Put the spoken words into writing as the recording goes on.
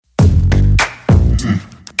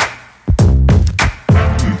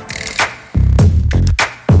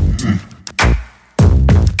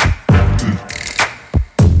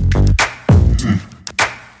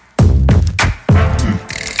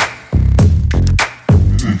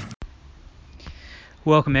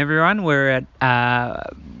Welcome everyone. We're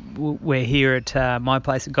here at my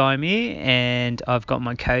place at Guyamere, and I've got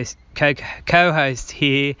my co-host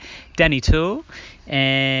here, Danny Toole,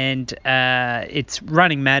 and it's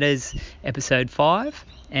Running Matters episode 5,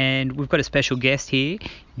 and we've got a special guest here,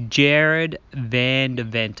 Gerhard Van De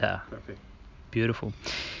Venter. Perfect. Beautiful.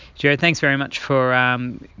 Gerhard, thanks very much for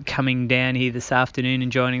coming down here this afternoon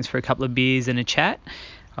and joining us for a couple of beers and a chat.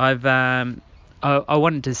 I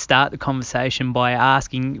wanted to start the conversation by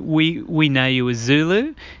asking, we know you as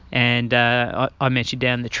Zulu, and I met you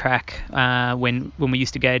down the track when we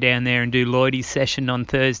used to go down there and do Lloydie's session on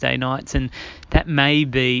Thursday nights, and that may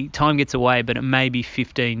be, time gets away, but it may be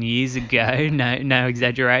 15 years ago, no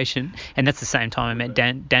exaggeration, and that's the same time I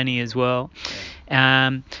met Danny as well.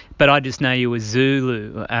 But I just know you as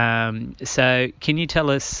Zulu. So can you tell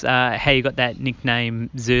us how you got that nickname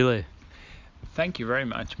Zulu? Thank you very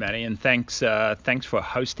much, Matty, and thanks for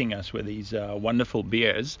hosting us with these wonderful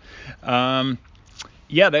beers. That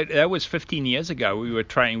was 15 years ago. We were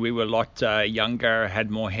training. We were a lot younger, had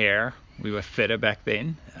more hair. We were fitter back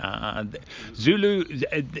then. Zulu,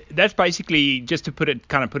 that's basically, just to put it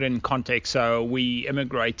in context. So we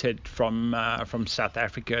immigrated from South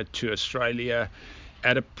Africa to Australia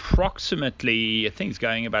at approximately, I think it's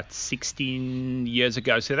going about 16 years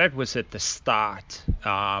ago. So that was at the start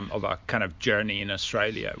of our kind of journey in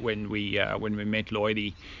Australia when we met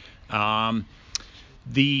Lloydie.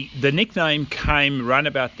 The nickname came around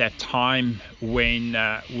about that time when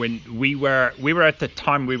we were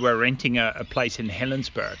renting a place in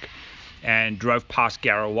Helensburgh and drove past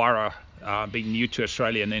Garrawarra, being new to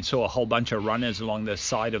Australia, and then saw a whole bunch of runners along the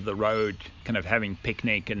side of the road kind of having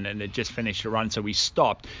picnic, and they'd just finished a run, so we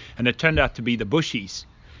stopped, and it turned out to be the Bushies.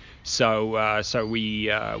 So we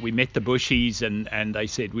met the Bushies, and they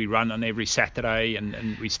said we run on every Saturday,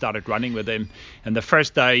 and we started running with them. And the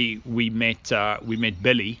first day we met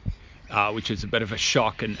Billy, which was a bit of a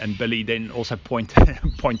shock, and Billy then also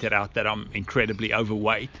pointed out that I'm incredibly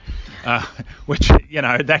overweight, which,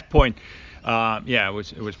 at that point, it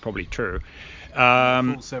was probably true.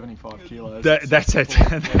 Full 75 kilos. That's it.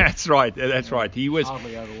 That's right. He was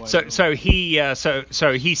hardly overweight. So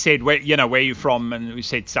he said, where are you from? And we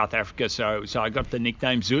said South Africa. So I got the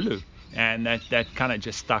nickname Zulu, and that kind of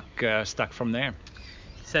just stuck from there.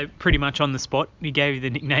 So pretty much on the spot, he gave you the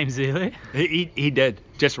nickname Zulu. He did,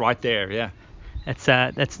 just right there. Yeah.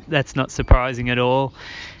 That's not surprising at all.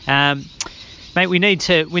 Mate, we need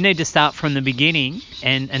to start from the beginning,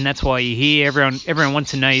 and that's why you're here. Everyone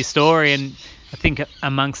wants to know your story, and I think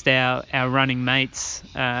amongst our running mates,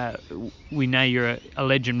 we know you're a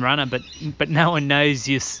legend runner, but no one knows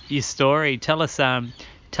your story. Tell us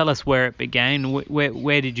where it began.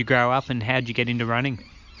 Where did you grow up, and how did you get into running?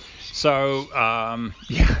 So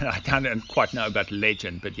I don't quite know about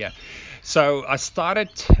legend, but yeah. So I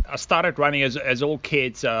started running as all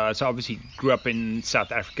kids. So obviously grew up in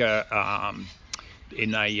South Africa.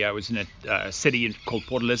 I was in a city called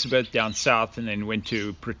Port Elizabeth down south, and then went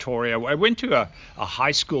to Pretoria. I went to a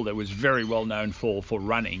high school that was very well known for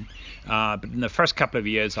running. But in the first couple of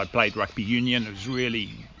years, I played rugby union. I was really,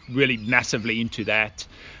 really massively into that.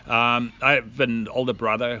 I have an older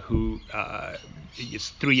brother who is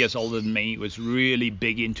 3 years older than me. Was really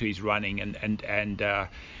big into his running, and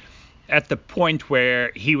at the point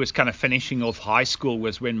where he was kind of finishing off high school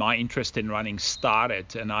was when my interest in running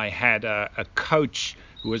started. And I had a coach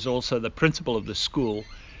who was also the principal of the school.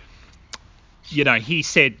 He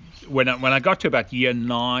said, when I got to about year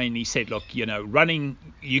 9, he said, look, running,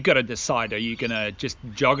 you got to decide, are you going to just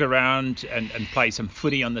jog around and play some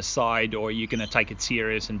footy on the side, or are you going to take it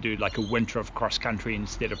serious and do like a winter of cross country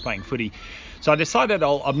instead of playing footy? So I decided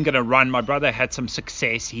I'm going to run. My brother had some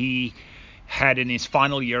success. He had in his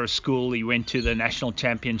final year of school, he went to the national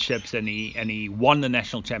championships, and he won the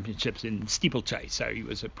national championships in steeplechase. So he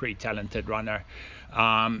was a pretty talented runner.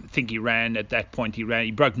 I think he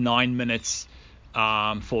broke 9 minutes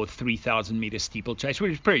for 3,000 meter steeplechase,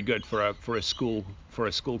 which is pretty good for a school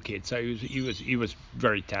kid. So he was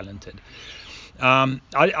very talented.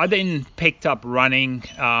 I then picked up running,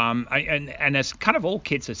 and as kind of all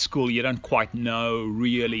kids at school, you don't quite know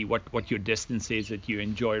really what your distance is that you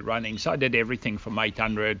enjoy running. So I did everything from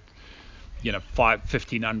 800,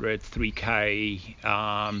 1500,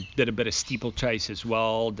 3K, did a bit of steeplechase as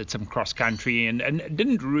well, did some cross country, and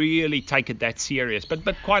didn't really take it that serious, but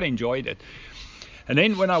quite enjoyed it. And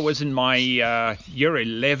then when I was in my year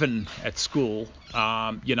 11 at school,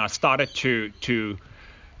 I started to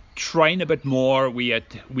train a bit more. We had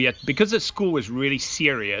because the school was really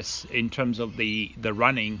serious in terms of the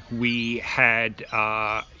running. We had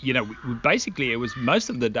basically it was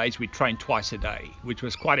most of the days we trained twice a day, which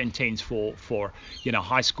was quite intense for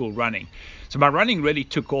high school running. So my running really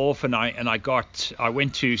took off, and I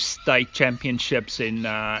went to state championships in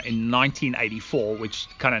 1984, which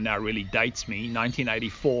kind of now really dates me,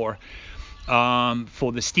 1984.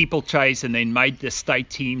 For the steeplechase, and then made the state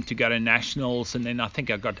team to go to nationals, and then I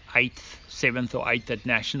think I got 7th or 8th at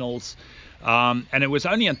nationals, and it was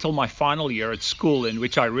only until my final year at school in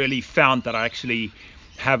which I really found that I actually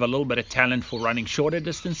have a little bit of talent for running shorter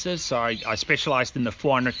distances. So I specialized in the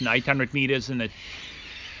 400 and 800 meters, and the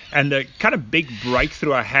kind of big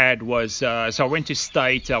breakthrough I had was, so I went to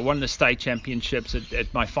state, I won the state championships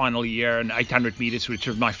at my final year in 800 meters, which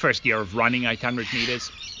was my first year of running 800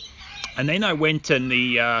 meters. And then I went and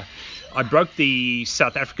I broke the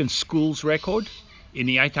South African schools record in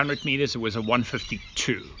the 800 meters. It was a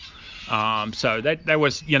 152. So that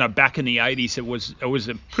was, back in the 80s, it was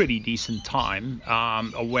a pretty decent time.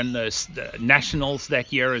 I won the nationals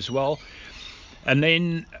that year as well. And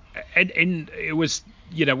then and it was,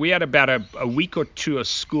 we had about a week or two of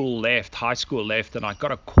school left, high school left, and I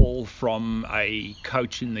got a call from a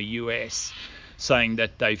coach in the US saying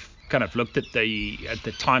that they've kind of looked at the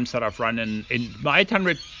times that I've run in my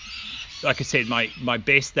 800. Like I said, my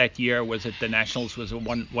best that year was at the nationals was a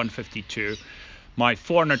 152. My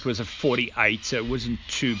 400 was a 48, so it wasn't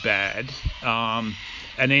too bad. And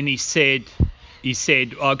then he said,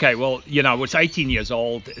 okay, well, I was 18 years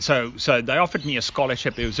old, so they offered me a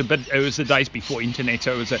scholarship. It was the days before internet,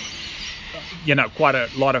 so it was quite a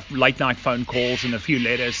lot of late night phone calls and a few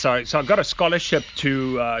letters. So I got a scholarship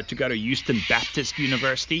to go to Houston Baptist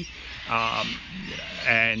University, so I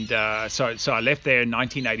left there in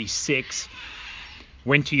 1986,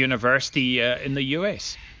 went to university in the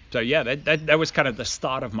US. So yeah, that was kind of the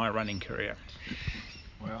start of my running career.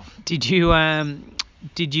 Wow. Did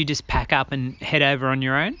you just pack up and head over on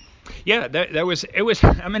your own? Yeah,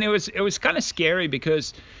 it was kind of scary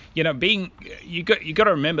because, you got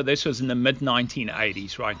to remember this was in the mid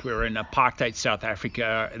 1980s, right? We were in apartheid South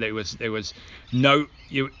Africa. There was no,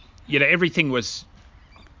 everything was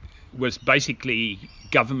basically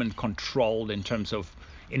government controlled in terms of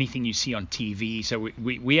anything you see on TV. So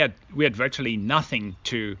we had virtually nothing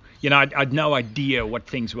to, I'd no idea what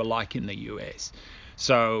things were like in the US.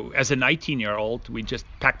 So as an 18-year-old, we just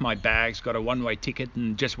packed my bags, got a one-way ticket,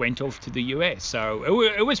 and just went off to the US. So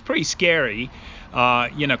it was pretty scary,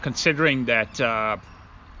 considering that I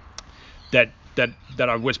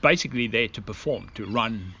was basically there to perform, to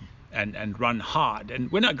run and run hard.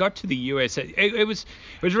 And when I got to the US, it was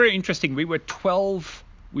very interesting. We were 12.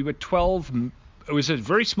 It was a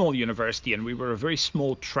very small university, and we were a very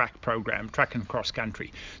small track program, track and cross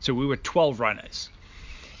country. So we were 12 runners.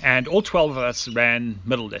 And all 12 of us ran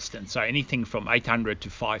middle distance, so anything from 800 to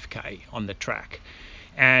 5K on the track.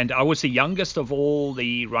 And I was the youngest of all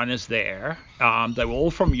the runners there. They were all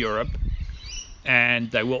from Europe, and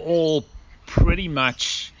they were all pretty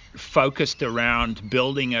much focused around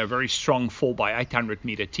building a very strong 4x800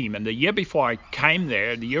 meter team. And the year before I came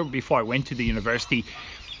there, the year before I went to the university,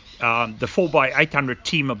 the 4x800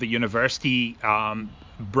 team of the university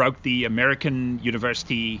broke the American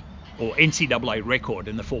University or NCAA record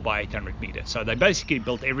in the 4x800 meter. So they basically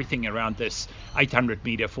built everything around this 800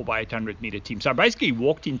 meter, 4x800 meter team. So I basically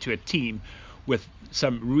walked into a team with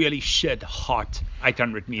some really hot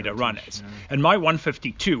 800 meter runners. Yeah. And my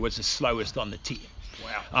 152 was the slowest on the team.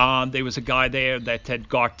 Wow. There was a guy there that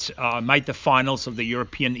had made the finals of the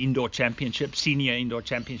European Indoor Championship, Senior Indoor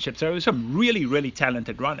Championship. So there were some really, really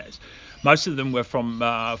talented runners. Most of them were from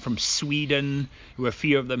Sweden. There were a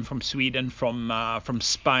few of them from Sweden, from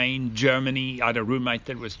Spain, Germany. I had a roommate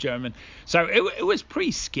that was German. So it was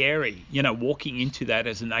pretty scary, walking into that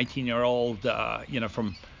as an 18-year-old,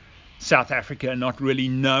 from South Africa, not really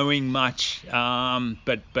knowing much,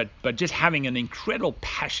 but just having an incredible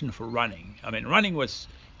passion for running. I mean, running was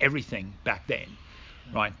everything back then,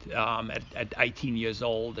 right? At 18 years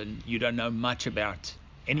old, and you don't know much about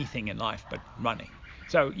anything in life but running.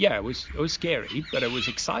 So yeah, it was scary, but it was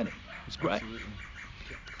exciting. It was great.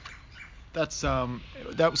 Absolutely.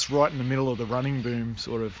 That was right in the middle of the running boom,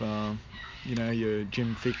 sort of. Your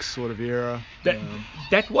Jim Fix sort of era.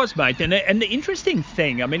 That was, mate. And the interesting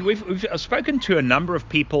thing, I mean, I've spoken to a number of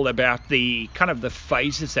people about the kind of the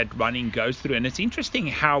phases that running goes through, and it's interesting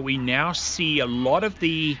how we now see a lot of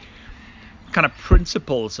the kind of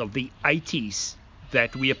principles of the 80s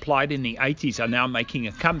that we applied in the 80s are now making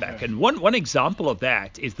a comeback. And one example of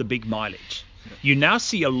that is the big mileage. You now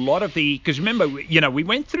see a lot of because remember, we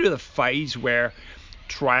went through the phase where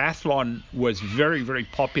triathlon was very, very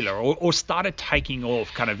popular, or started taking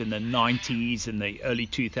off kind of in the 90s and the early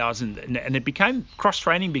 2000s, and it became,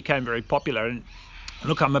 cross-training became very popular. And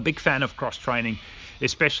look, I'm a big fan of cross-training,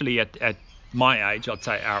 especially at my age. I'd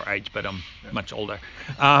say our age, but I'm much older.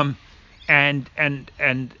 And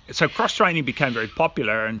so cross-training became very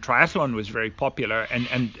popular, and triathlon was very popular,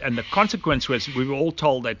 and the consequence was we were all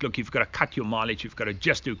told that, look, you've got to cut your mileage, you've got to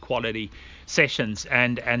just do quality sessions,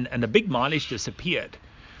 and the big mileage disappeared.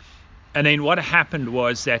 And then what happened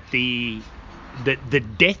was that the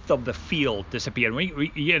depth of the field disappeared.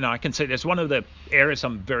 I can say that's one of the areas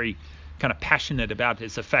I'm very kind of passionate about,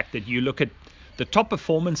 is the fact that you look at the top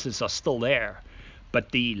performances are still there,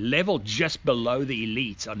 but the level just below the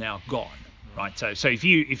elites are now gone, right? So if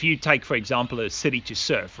you take, for example, a city to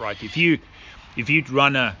surf, right? If you'd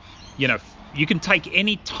run you can take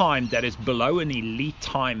any time that is below an elite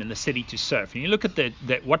time in the city to surf, and you look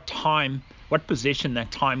at what position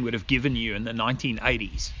that time would have given you in the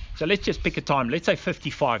 1980s. So let's just pick a time, let's say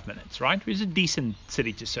 55 minutes, right? Which is a decent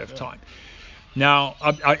city to surf time. Now,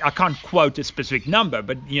 I can't quote a specific number,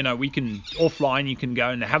 but we can offline, you can go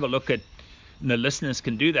and have a look at, and the listeners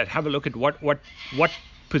can do that, have a look at what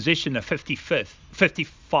position a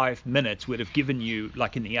 55 minutes would have given you,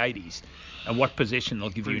 like in the 80s, and what position they'll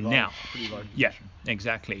give you now. Yeah,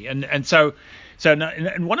 exactly. And so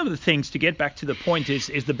one of the things, to get back to the point, is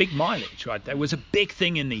the big mileage, right? There was a big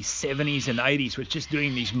thing in the 70s and 80s, was just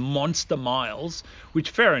doing these monster miles,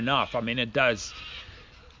 which, fair enough, I mean, it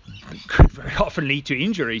could very often lead to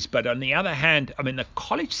injuries. But on the other hand, I mean, the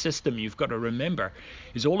college system, you've got to remember,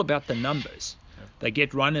 is all about the numbers. They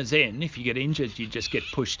get runners in. If you get injured, you just get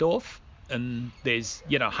pushed off, and there's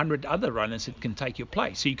 100 other runners that can take your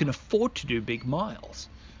place, so you can afford to do big miles.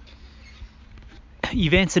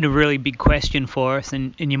 You've answered a really big question for us,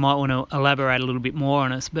 and you might want to elaborate a little bit more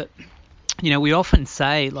on us, but we often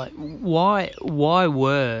say, like, why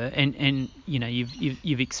were, and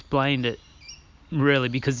you've explained it really,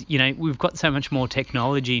 because we've got so much more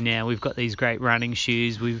technology now. We've got these great running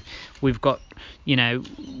shoes. We've got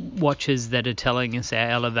watches that are telling us our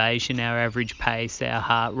elevation, our average pace, our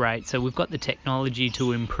heart rate. So we've got the technology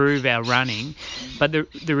to improve our running. But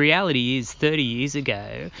the reality is, 30 years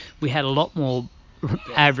ago, we had a lot more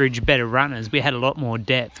average, better runners. We had a lot more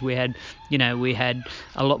depth. We had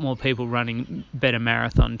a lot more people running better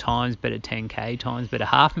marathon times, better 10k times, better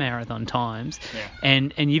half marathon times. Yeah.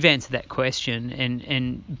 And you've answered that question,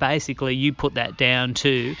 and basically you put that down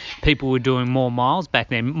to people were doing more miles back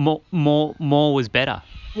then. More was better.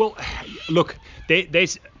 Well, look,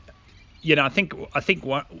 there's I think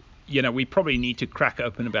what we probably need to crack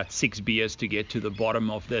open about 6 beers to get to the bottom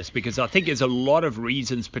of this, because I think there's a lot of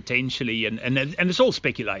reasons potentially, and it's all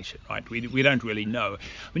speculation, right? We don't really know.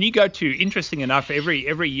 When you go to, interesting enough,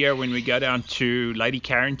 every year when we go down to Lady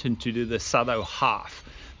Carrington to do the Southo half,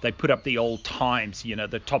 they put up the old times,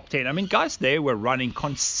 the top 10. I mean, guys there were running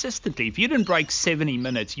consistently. If you didn't break 70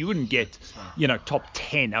 minutes, you wouldn't get, top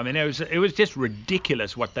 10. I mean, it was just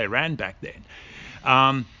ridiculous what they ran back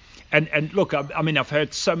then. And look, I mean, I've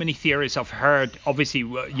heard so many theories. I've heard, obviously,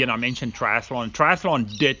 I mentioned triathlon.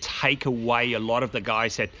 Triathlon did take away a lot of the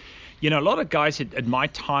guys that, a lot of guys at my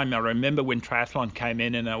time, I remember when triathlon came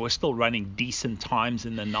in and I was still running decent times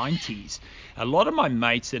in the 90s. A lot of my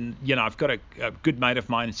mates, and, I've got a good mate of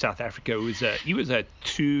mine in South Africa who was I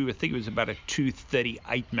think it was about a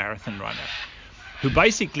 2:38 marathon runner, who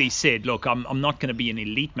basically said, look, I'm not going to be an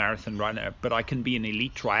elite marathon runner, but I can be an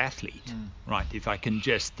elite triathlete, right? If I can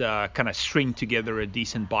just kind of string together a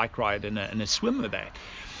decent bike ride and a swim with that.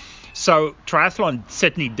 So triathlon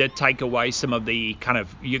certainly did take away some of the kind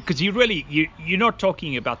of, because you're not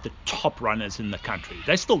talking about the top runners in the country.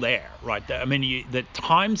 They're still there, right? I mean, the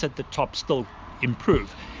times at the top still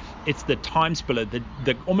improve. It's the times below, the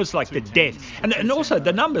almost like the depth. And also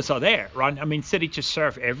the numbers are there, right? I mean, City to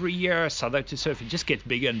Surf every year, Southo to Surf, it just gets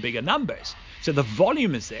bigger and bigger numbers. So the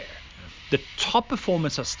volume is there. The top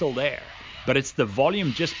performers are still there, but it's the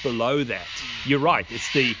volume just below that. You're right.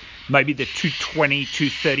 It's maybe the 220,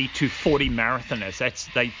 230, 240 marathoners.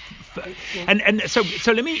 And so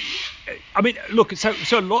let me, I mean, look, so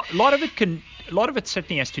a lot of it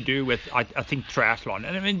certainly has to do with, I think, triathlon.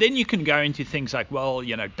 And I mean, then you can go into things like, well,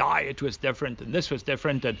 diet was different and this was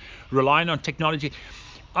different, and relying on technology.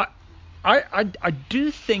 I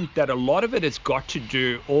do think that a lot of it has got to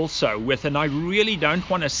do also with, and I really don't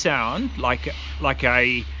want to sound like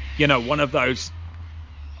a one of those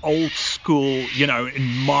old school,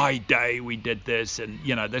 in my day we did this, and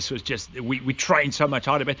this was just, we trained so much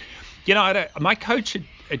harder. But my coach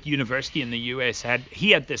at university in the US had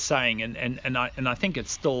this saying, and I think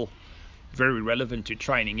it's still very relevant to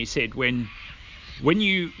training. He said, when when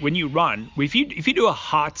you run, if you do a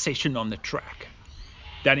hard session on the track,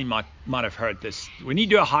 Danny might have heard this. When you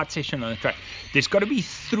do a hard session on the track, there's got to be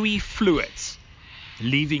 3 fluids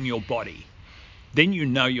leaving your body. Then you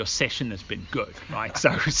know your session has been good, right?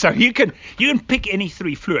 So you can pick any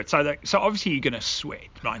 3 fluids. So obviously you're going to sweat,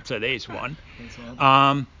 right? So there's one.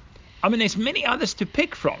 I mean, there's many others to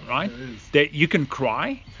pick from, right? That you can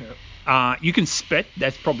cry. Yep. You can spit.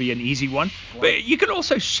 That's probably an easy one. But you can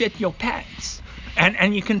also shit your pants,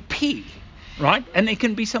 and you can pee, right? And there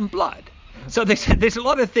can be some blood. So there's a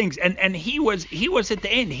lot of things. And he was at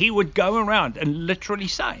the end. He would go around and literally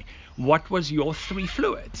say, what was your 3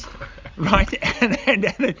 fluids, right?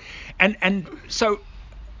 And so,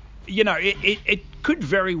 you know, it could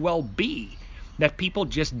very well be that people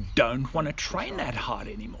just don't want to train that hard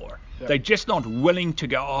anymore. Yep. They're just not willing to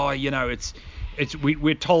go, oh, you know,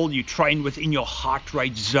 we're told you train within your heart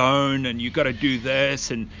rate zone and you got to do this.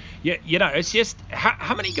 And, you know, it's just,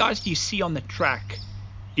 how many guys do you see on the track?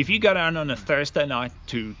 If you go down on a Thursday night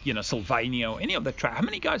to, you know, Sylvania or any of the track, how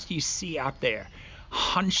many guys do you see out there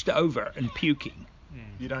hunched over and puking?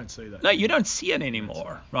 You don't see that. No, you don't see it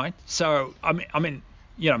anymore, right? So, I mean,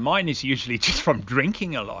 you know, mine is usually just from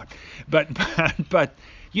drinking a lot, but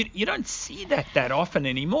you don't see that often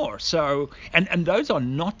anymore. So, and those are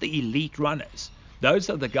not the elite runners. Those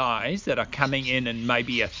are the guys that are coming in and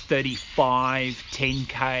maybe a 35,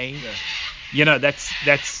 10K. Yeah. You know,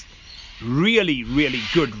 that's really, really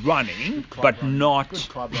good running, but not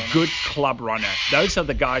good club runner. Those are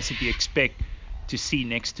the guys that you expect to see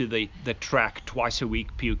next to the track twice a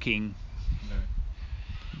week puking. No.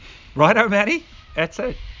 Right, Matty? That's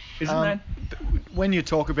it. Isn't that? When you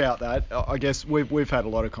talk about that, I guess we've had a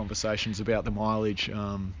lot of conversations about the mileage,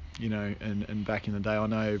 you know, and back in the day, I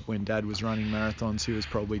know when Dad was running marathons, he was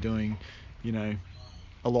probably doing, you know,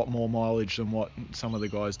 a lot more mileage than what some of the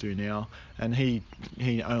guys do now. And he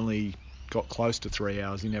only got close to 3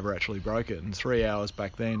 hours. He never actually broke it. And 3 hours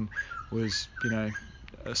back then was, you know,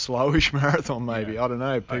 a slowish marathon maybe. Yeah. I don't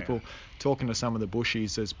know. People talking to some of the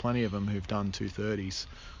bushies, there's plenty of them who've done 2:30s.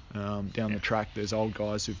 Down the track, there's old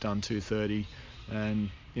guys who've done 2:30,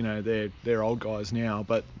 and you know they're old guys now,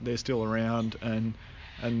 but they're still around, and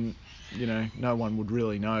you know no one would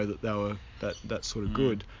really know that they were that sort of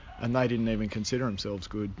good, and they didn't even consider themselves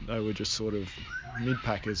good. They were just sort of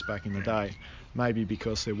mid-packers back in the day. Maybe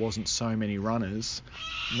because there wasn't so many runners,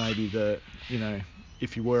 maybe you know,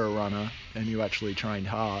 if you were a runner and you actually trained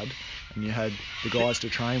hard and you had the guys to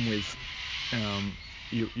train with,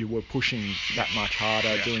 you were pushing that much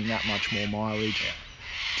harder, doing that much more mileage. Yeah.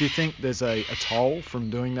 Do you think there's a toll from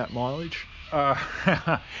doing that mileage?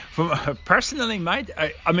 Personally, mate,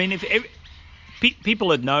 I mean, if people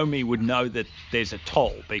that know me would know that there's a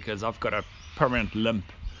toll, because I've got a permanent limp.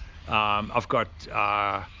 I've got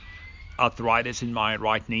arthritis in my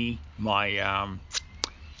right knee. I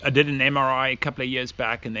did an MRI a couple of years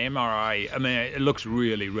back, and the MRI, I mean, it looks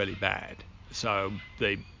really, really bad. So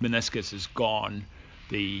the meniscus is gone.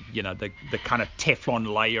 The kind of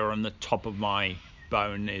Teflon layer on the top of my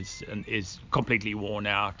bone is completely worn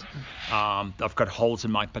out. I've got holes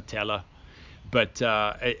in my patella, but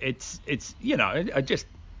it's you know, it just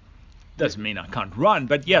doesn't mean I can't run.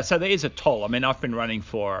 But yeah, so there is a toll. I mean, I've been running,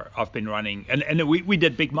 and we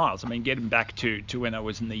did big miles. I mean, getting back to when I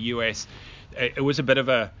was in the US, it was a bit of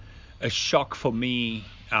a shock for me,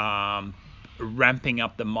 ramping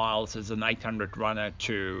up the miles as an 800 runner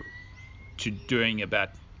to doing about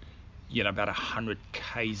 100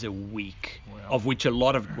 Ks a week. Wow. Of which a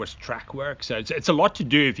lot of it was track work. So it's a lot to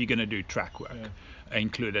do if you're going to do track work,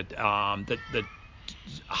 included. The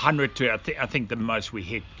 100 to I think the most we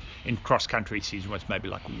hit in cross country season was maybe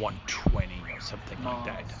like 120 or something like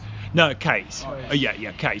that. No, Ks. Oh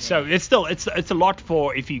yeah, Ks. So it's a lot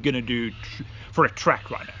for if you're going to do for a track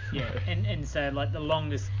runner. Yeah, and so like the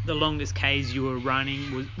longest Ks you were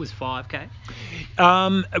running was 5K.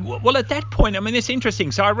 Well, at that point, I mean, it's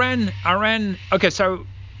interesting. So I ran. Okay, so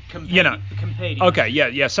competing. Okay,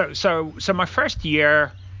 yeah. So my first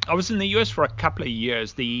year, I was in the US for a couple of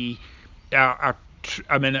years. Our track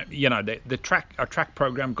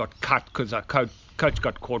program got cut because our coach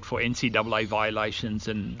got caught for NCAA violations,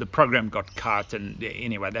 and the program got cut. And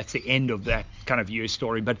anyway, that's the end of that kind of US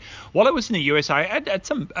story. But while I was in the US, I had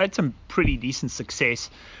some pretty decent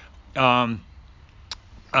success. A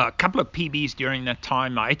couple of PBs during that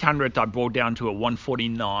time. My 800 I brought down to a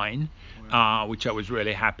 149. Which I was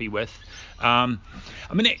really happy with. I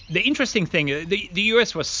mean, the interesting thing, the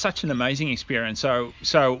US was such an amazing experience. So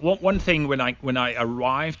one thing when I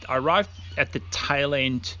arrived at the tail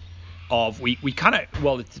end we kind of,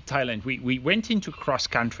 well, at the tail end, we went into cross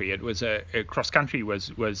country. It was a cross country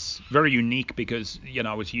was very unique because,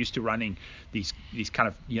 I was used to running these kind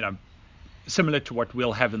of, similar to what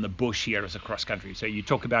we'll have in the bush here as a cross country. So you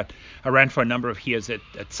talk about, I ran for a number of years at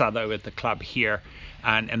Southo at the club here,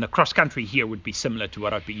 and the cross country here would be similar to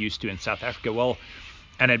what I'd be used to in South Africa. Well,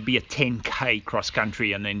 and it'd be a 10K cross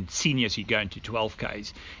country, and then seniors you go into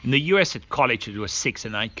 12Ks. In the US at college it was 6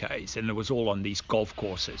 and 8Ks, and it was all on these golf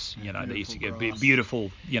courses. They used to get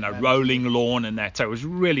beautiful, rolling lawn and that. So it was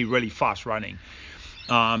really, really fast running.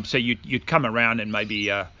 So you'd come around and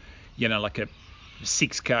maybe, like a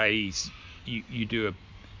 6Ks, you do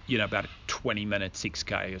about a 20-minute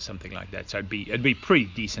 6K or something like that. So it'd be pretty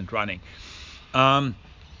decent running. And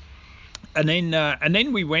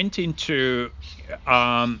then we went into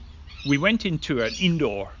an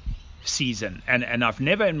indoor season, and I've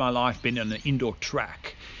never in my life been on an indoor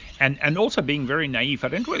track, and also being very naive, I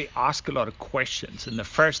didn't really ask a lot of questions. And the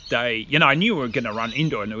first day, I knew we were going to run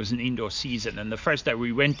indoor, and it was an indoor season. And the first day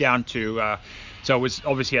we went down to, so it was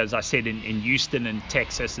obviously, as I said, in Houston in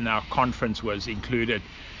Texas, and our conference was included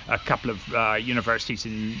a couple of universities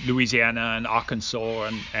in Louisiana and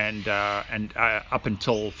Arkansas and up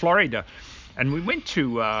until Florida. And we went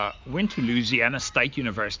to Louisiana State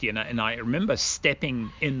University, and I remember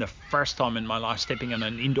stepping in the first time in my life, stepping on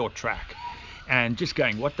an indoor track, and just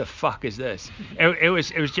going, what the fuck is this? It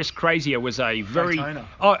was just crazy. It was a very Daytona.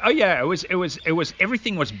 Oh yeah, it was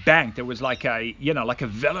everything was banked. It was like a like a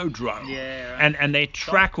velodrome. Yeah, right. And their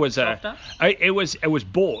track was it was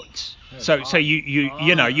boards. So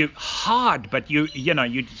you hard, but you'd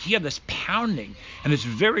hear this pounding, and it's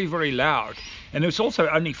very, very loud. And there was also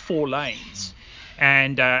only 4 lanes,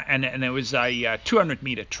 and there was a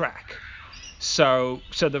 200-meter track. So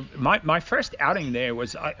my first outing there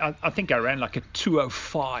was I think I ran like a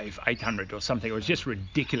 2:05 800 or something. It was just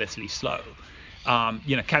ridiculously slow.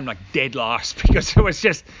 Came like dead last because it was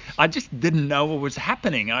just I just didn't know what was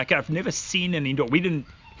happening. Like I've never seen an indoor. We didn't.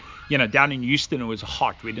 Down in Houston it was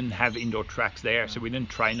hot. We didn't have indoor tracks there, so we didn't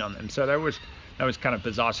train on them. So that was kind of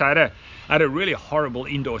bizarre. So I had a really horrible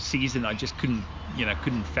indoor season. I just couldn't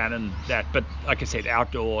fathom that. But like I said,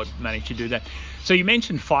 outdoor managed to do that. So you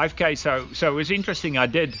mentioned 5K. So it was interesting. I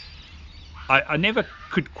never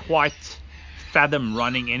could quite fathom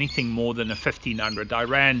running anything more than a 1500. I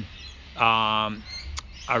ran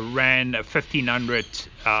a 1500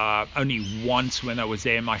 only once when I was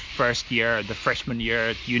there my first year, the freshman year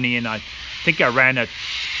at uni, and I think I ran a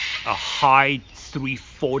high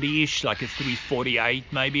 340-ish, like a 348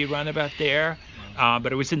 maybe, around about there.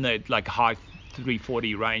 But it was in the like high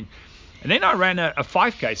 340 range. And then I ran a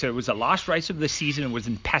 5K. So it was the last race of the season. It was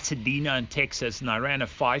in Pasadena in Texas, and I ran a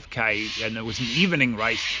 5K, and it was an evening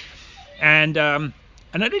race. And I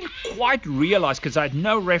didn't quite realize, because I had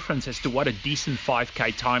no reference as to what a decent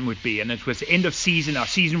 5K time would be. And it was end of season. Our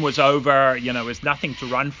season was over. There was nothing to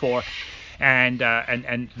run for. And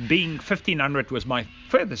being 1500 was my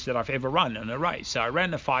furthest that I've ever run in a race. So I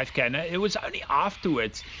ran the 5K, and it was only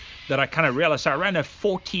afterwards that I kind of realized. So I ran a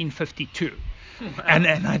 14:52. And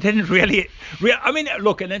I didn't really I mean,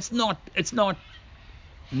 look, and it's not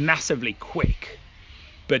massively quick,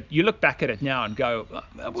 but you look back at it now and go,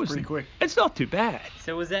 that was pretty quick. It's not too bad.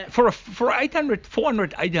 So was that for 800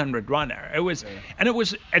 400 800 runner? It was, and it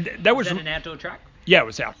was, and that was that an outdoor track? Yeah, it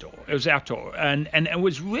was outdoor, and it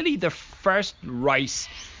was really the first race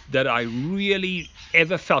that I really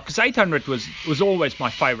ever felt, because 800 was always my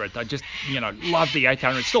favorite. I just loved the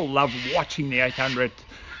 800, still love watching the 800.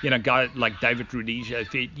 Guy like David Rudisha,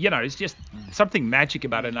 it's just something magic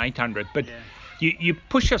about an 800. But you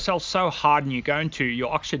push yourself so hard, and you go into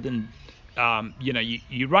your oxygen,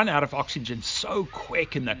 you run out of oxygen so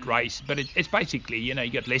quick in that race. But it's basically, you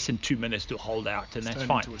get less than 2 minutes to hold out, and that's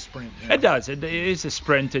fine. Into a sprint, yeah. It does. It is a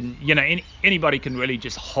sprint, and anybody can really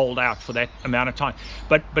just hold out for that amount of time.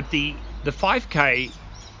 But the 5K,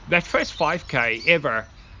 that first 5K ever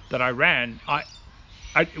that I ran,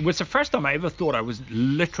 it was the first time I ever thought I was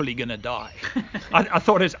literally going to die. I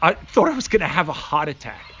thought I was going to have a heart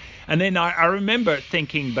attack. And then I remember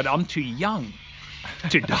thinking, but I'm too young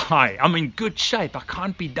to die. I'm in good shape. I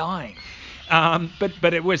can't be dying.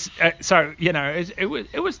 But it was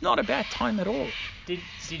it was not a bad time at all.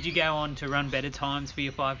 Did you go on to run better times for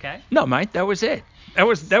your 5K? No, mate, that was it. That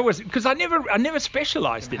was because I never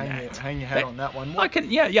specialized in that. Hang your hat on that one. I can,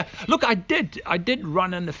 yeah. Look, I did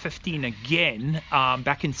run in the 15 again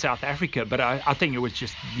back in South Africa, but I think it was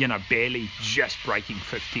just barely just breaking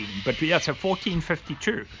 15. But yeah, so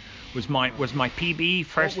 14:52 was my PB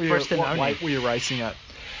first and only. What weight were you racing at?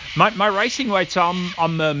 My racing weight, so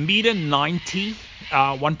I'm a meter 90,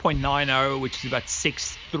 1.90, which is about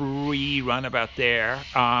 6'3", run about there.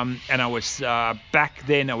 And I was back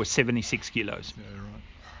then I was 76 kilos. Yeah, right.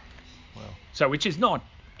 Wow. So which is not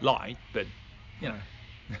light, but you know.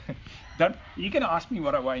 Don't you can ask me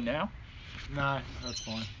what I weigh now? No, that's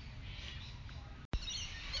fine.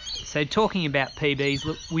 So talking about PBs,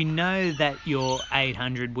 look, we know that your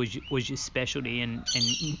 800 was your specialty, and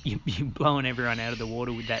you're blowing everyone out of the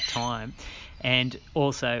water with that time, and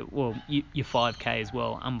also, well, your 5K as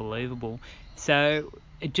well, unbelievable. So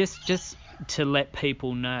just to let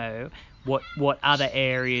people know what other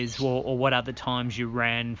areas or what other times you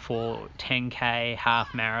ran for 10K,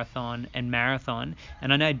 half marathon and marathon.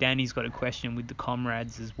 And I know Danny's got a question with the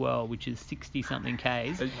comrades as well, which is 60-something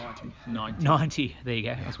Ks. 90. There you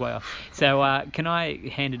go. I was way off. So can I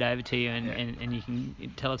hand it over to you and you can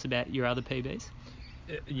tell us about your other PBs?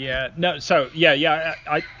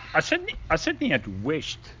 I certainly had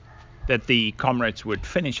wished that the comrades would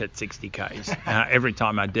finish at 60 Ks every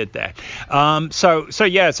time I did that. So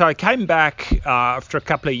I came back after a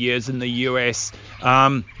couple of years in the US.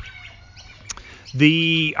 I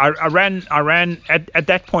ran at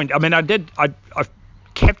that point. I mean, I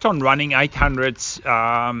kept on running 800s.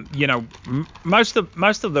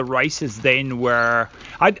 Most of the races then were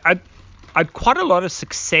I'd quite a lot of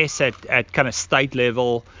success at kind of state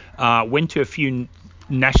level. Went to a few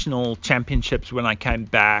national championships when I came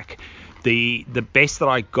back. The best that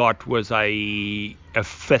I got was a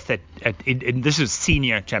fifth and this is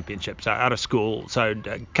senior championship, so out of school. So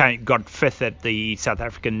got fifth at the South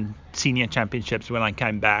African senior championships when I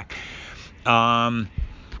came back. I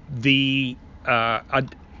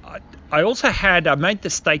also I made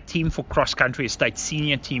the state team for cross country, a state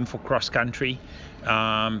senior team for cross country.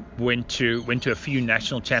 Went to a few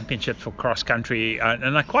national championships for cross country,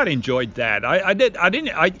 and I quite enjoyed that. I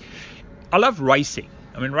love racing.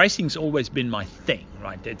 I mean, racing's always been my thing,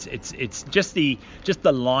 right? It's just the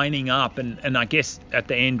lining up, and I guess at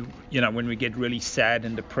the end, when we get really sad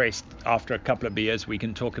and depressed after a couple of beers, we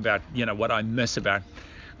can talk about what I miss about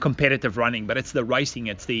competitive running. But it's the racing,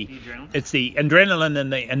 it's the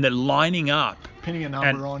adrenaline and the lining up, pinning a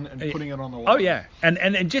number on and putting it on the line. Oh yeah,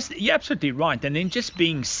 and just you're absolutely right. And then just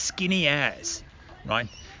being skinny as, right?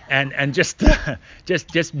 And just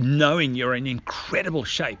knowing you're in incredible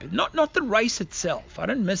shape. Not the race itself. I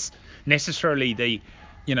don't miss necessarily the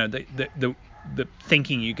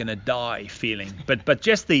thinking you're gonna die feeling, but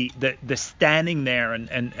just the standing there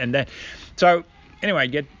and that. So anyway,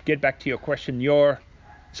 get back to your question.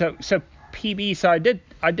 So PB. So I did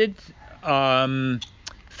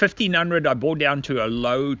 1500. I brought down to a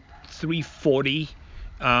low 340.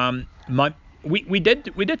 We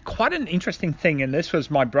did quite an interesting thing, and this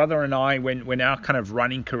was my brother and I when our kind of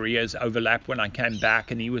running careers overlapped. When I came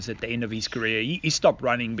back, and he was at the end of his career, he stopped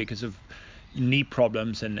running because of knee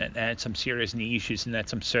problems and had some serious knee issues and had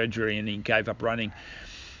some surgery, and he gave up running.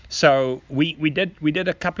 So we did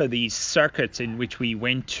a couple of these circuits in which we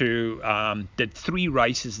went to did 3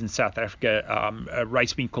 races in South Africa. A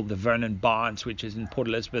race being called the Vernon Barnes, which is in Port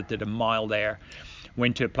Elizabeth, did a mile there.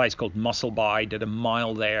 Went to a place called Musselbaai, did a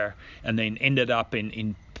mile there, and then ended up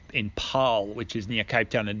in Paarl, which is near Cape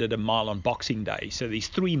Town, and did a mile on Boxing Day. So these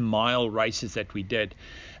 3-mile races that we did,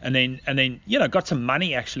 and then got some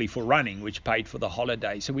money actually for running, which paid for the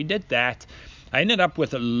holiday. So we did that. I ended up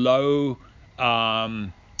with a low.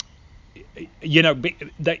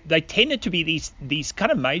 They tended to be these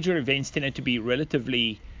kind of major events tended to be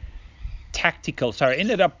relatively tactical. So I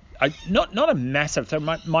ended up not a massive. So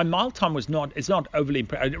my mile time it's not overly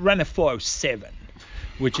impressive. I ran a 4:07,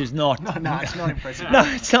 which is not. No, it's not impressive. No,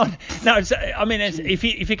 it's not. No, I mean, if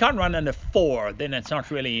you can't run under 4, then it's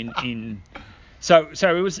not really in. So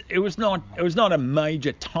it was not a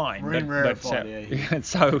major time. We're in rarefied, yeah.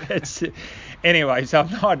 So it's anyway. So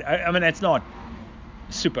I'm not. I mean, it's not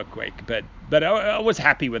super quick, but I was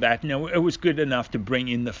happy with that. It was good enough to bring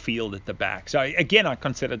in the field at the back. So again, I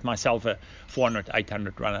considered myself a 400,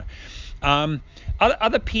 800 runner.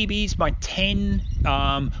 Other PBs, my 10,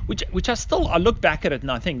 which I look back at it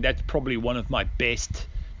and I think that's probably one of my best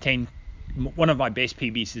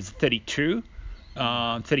PBs is 32.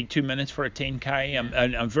 32 minutes for a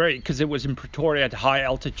 10K. I'm very, because it was in Pretoria at high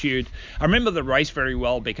altitude. I remember the race very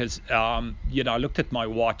well because, I looked at my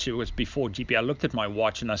watch. It was before GP. I looked at my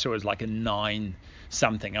watch and I saw it was like a 9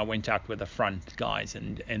 something. I went out with the front guys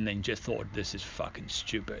and then just thought, this is fucking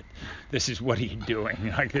stupid. What are you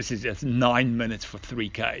doing? Like, this is just 9 minutes for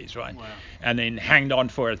 3Ks, right? Wow. And then hanged on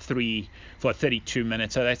for 32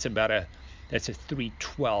 minutes. So that's a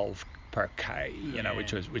 3:12 per K,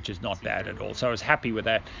 which is not bad at all. So I was happy with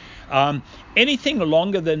that. Anything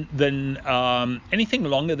longer than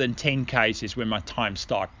 10 Ks is when my times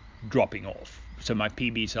start dropping off. So my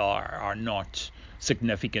PBs are not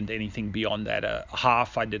significant. Anything beyond that, a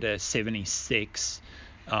half, I did a 76.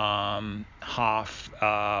 Half,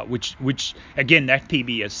 which again, that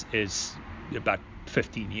PB is about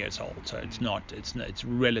 15 years old, so it's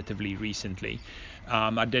relatively recently.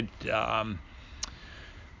 I did,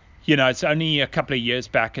 it's only a couple of years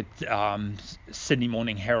back at Sydney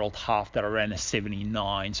Morning Herald half that I ran a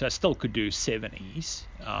 79, so I still could do 70s,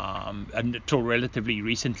 until relatively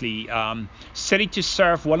recently. City to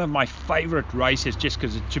Surf, one of my favorite races, just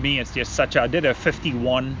because to me it's just I did a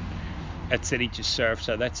 51 at City to Surf,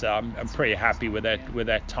 so that's I'm pretty happy with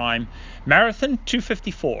that time. Marathon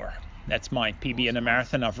 2:54. That's my PB in a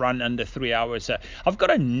marathon. I've run under 3 hours. I've got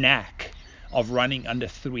a knack of running under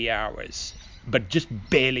 3 hours, but just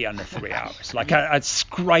barely under 3 hours. Like I'd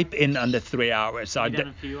scrape in under 3 hours. You've done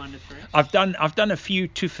a few under 3? I've done a few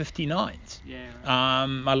 2:59s. Yeah. Right.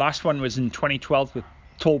 My last one was in 2012 with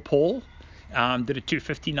Tall Paul. Did a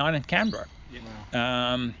 2:59 in Canberra.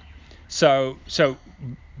 Yeah. So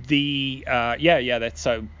the that's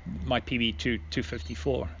so my PB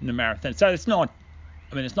 2:54 in the marathon. So it's not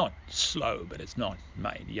slow, but it's not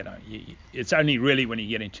made. It's only really when you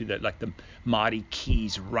get into the Marty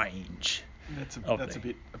Keys range. That's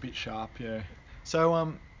a bit sharp, yeah.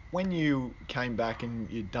 So when you came back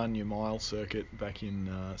and you'd done your mile circuit back in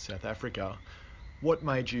South Africa, what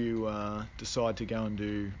made you decide to go and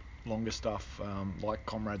do longer stuff like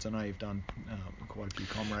Comrades? I know you've done quite a few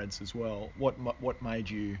Comrades as well. What made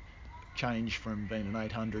you change from being an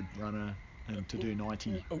 800 runner and to do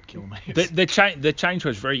 90 kilometres? The change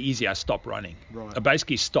was very easy. I stopped running. Right. I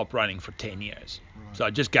basically stopped running for 10 years. Right. So I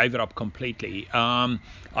just gave it up completely. I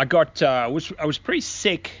was pretty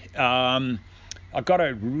sick. I got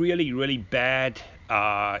a really, really bad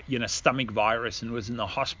stomach virus and was in the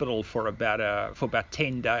hospital for about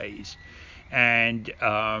 10 days. And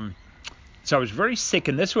so I was very sick,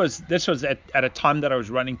 and this was at a time that I was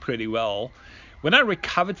running pretty well. When I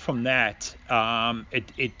recovered from that, I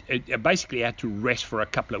basically had to rest for a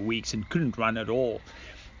couple of weeks and couldn't run at all.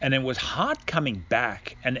 And it was hard coming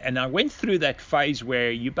back. And I went through that phase where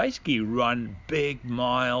you basically run big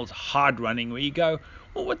miles, hard running, where you go,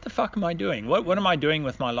 well, what the fuck am I doing? What am I doing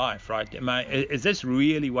with my life, right? Is this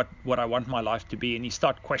really what I want my life to be? And you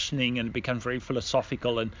start questioning and become very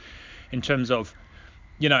philosophical, and in terms of,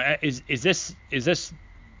 is this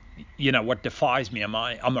what defines me?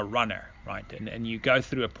 I'm a runner, right? And you go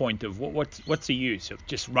through a point of what's the use of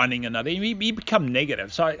just running another? You become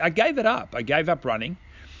negative. So I gave it up. I gave up running.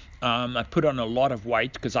 I put on a lot of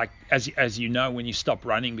weight because as you know, when you stop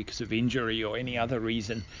running because of injury or any other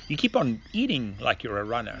reason, you keep on eating like you're a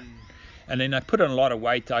runner. And then I put on a lot of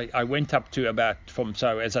weight. I went up to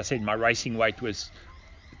as I said, my racing weight was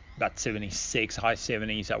about 76, high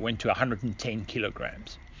 70s. I went to 110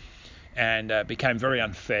 kilograms and became very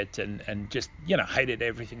unfit and just, hated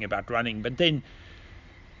everything about running. But then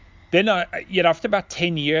I, after about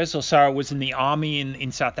 10 years or so, I was in the army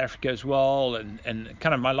in South Africa as well. And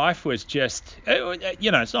kind of my life was just,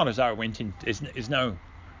 it's not as though I went in, there's no,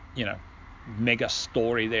 mega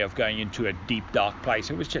story there of going into a deep, dark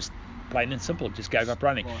place. It was just plain and simple, just gave up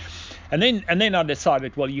running. Wow. And then I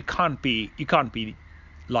decided, well, you can't be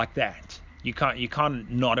like that. You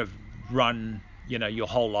can't not have run, your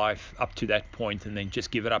whole life up to that point and then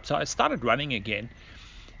just give it up. So I started running again.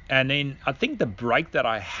 And then I think the break that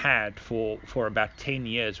I had for about 10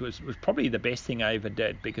 years was probably the best thing I ever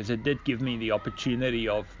did, because it did give me the opportunity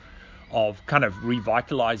of kind of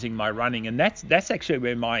revitalizing my running. And that's actually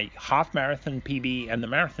where my half marathon PB and the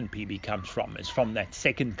marathon PB comes from, is from that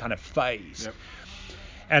second kind of phase. Yep.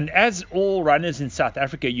 And as all runners in South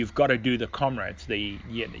Africa, you've got to do the Comrades. The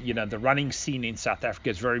running scene in South Africa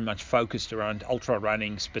is very much focused around ultra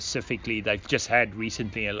running specifically. They've just had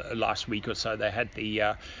recently, last week or so, they had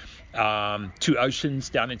the Two Oceans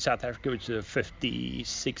down in South Africa, which is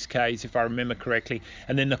 56 Ks if I remember correctly,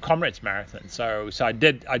 and then the Comrades Marathon. So I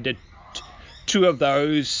did two of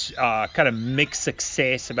those, kind of mixed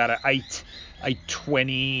success, about an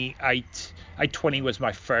 8:20 was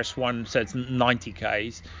my first one, so it's 90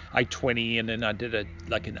 Ks, 8:20, and then I did an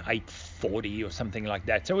 8:40 or something like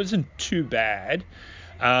that. So it wasn't too bad,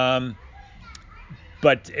 but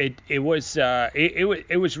it was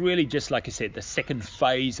really just, like I said, the second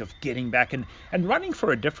phase of getting back and running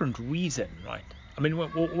for a different reason, right? I mean,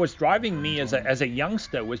 what was driving me as a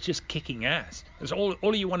youngster was just kicking ass. That's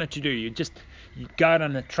all you wanted to do. You go out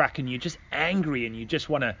on the track and you're just angry and you just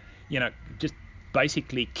want to, just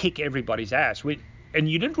basically kick everybody's ass. and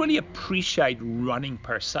you didn't really appreciate running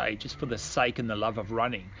per se, just for the sake and the love of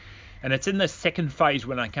running. And it's in the second phase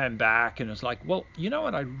when I came back and it was like, well, you know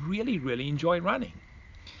what, I really, really enjoy running.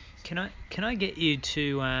 Can I get you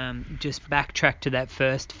to just backtrack to that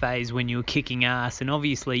first phase when you were kicking ass? And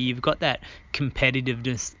obviously you've got that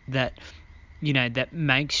competitiveness that, you know, that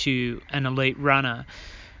makes you an elite runner.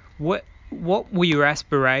 What were your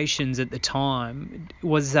aspirations at the time?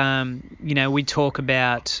 Was you know, we talk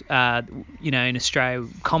about you know, in Australia,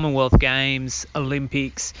 Commonwealth Games,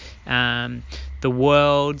 Olympics, the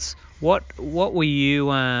Worlds. What were you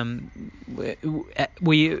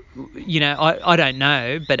you know, I don't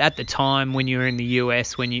know, but at the time when you were in the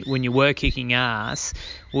US, when you were kicking ass,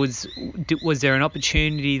 was there an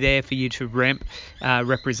opportunity there for you to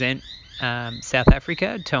represent South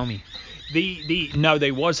Africa? Tell me. No,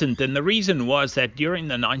 there wasn't, and the reason was that during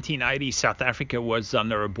the 1980s, South Africa was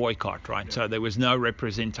under a boycott, right? Yeah. So there was no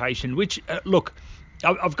representation. Which, look,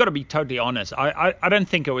 I've got to be totally honest. I don't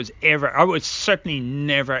think I was certainly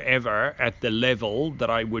never ever at the level that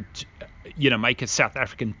I would, you know, make a South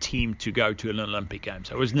African team to go to an Olympic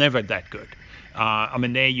Games. I was never that good. I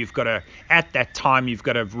mean, there at that time you've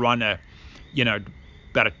got to run a, you know,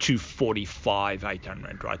 about a 2:45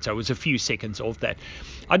 800, right? So it was a few seconds off that.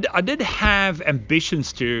 I did have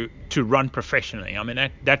ambitions to run professionally. I mean,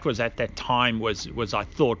 that was at that time was I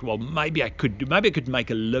thought, well, maybe I could make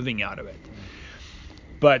a living out of it.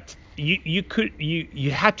 But you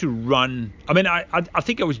had to run. I mean, I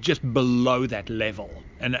think I was just below that level,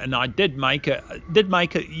 and I you'd make a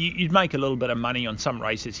little bit of money on some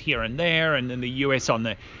races here and there, and in the US on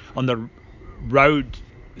the road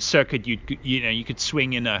circuit you could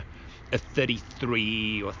swing in a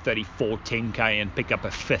 33 or 34 10k and pick up a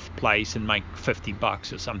 5th place and make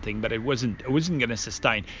 $50 or something, but it wasn't going to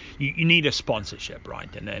sustain. You need a sponsorship,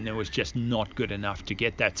 right? And it was just not good enough to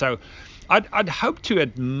get that. So I'd hoped to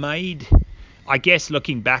have made, I guess,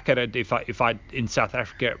 looking back at it, if I in South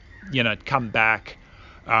Africa, you know, come back,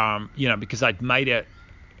 you know, because I'd made a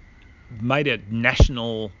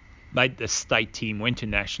national, made the state team, went to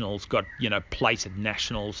nationals, got, you know, place at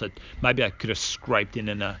nationals that maybe I could have scraped in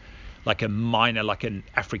a like a minor, like an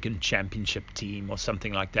African championship team or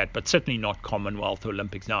something like that, but certainly not Commonwealth or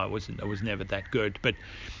Olympics. No, I was never that good. But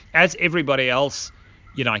as everybody else,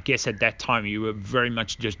 you know, I guess at that time you were very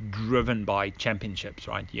much just driven by championships,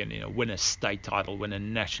 right? You know, win a state title, win a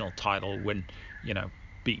national title, win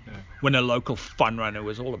a local fun runner. It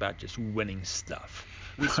was all about just winning stuff.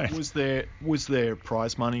 Was there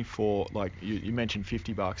prize money for, like you mentioned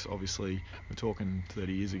 $50? Obviously, we're talking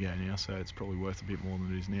 30 years ago now, so it's probably worth a bit more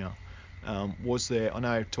than it is now. Was there? I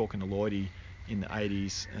know, talking to Lloydie in the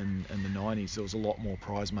 80s and the 90s, there was a lot more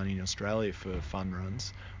prize money in Australia for fun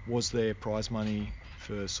runs. Was there prize money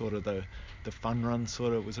for sort of the fun run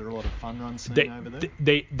sort of? Was there a lot of fun runs over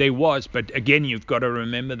there? There was, but again, you've got to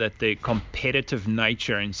remember that the competitive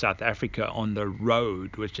nature in South Africa on the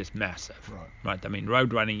road was just massive, right? I mean,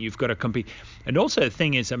 road running, you've got to compete, and also the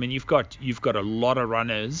thing is, I mean, you've got a lot of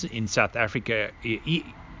runners in South Africa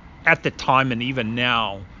at the time and even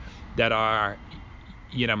now that are,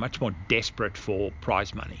 you know, much more desperate for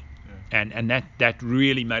prize money, and that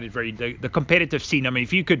really made it very the competitive scene. I mean,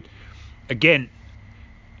 if you could, again,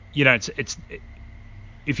 you know, it's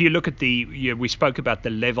if you look at we spoke about the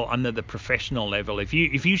level under the professional level. If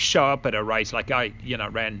you show up at a race, like I, you know,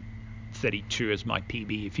 ran 32 as my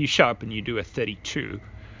PB. If you show up and you do a 32,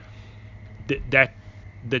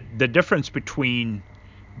 the difference between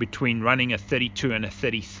running a 32 and a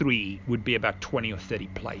 33 would be about 20 or 30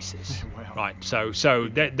 places. Wow. Right? So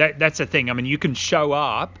that's the thing. I mean, you can show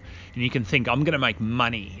up and you can think, I'm going to make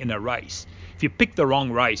money in a race. If you pick the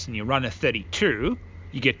wrong race and you run a 32,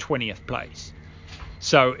 you get 20th place.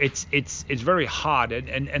 So it's very hard,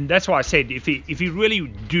 and that's why I said if you really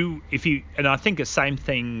do, and I think the same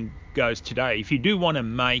thing goes today. If you do want to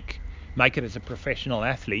make it as a professional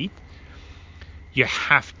athlete, you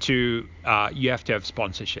have to have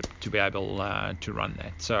sponsorship to be able to run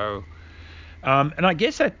that. So and I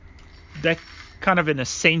guess that kind of in a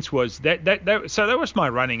sense was that so that was my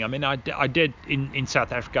running. I mean, I did in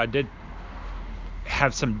South Africa, I did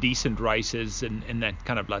have some decent races in that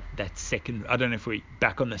kind of like that second, I don't know if we're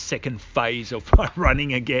back on the second phase of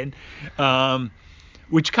running again,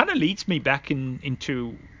 which kind of leads me back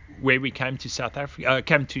into where we came to South Africa,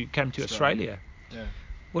 came to Australia. Yeah.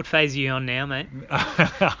 What phase are you on now, mate?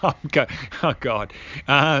 Oh God.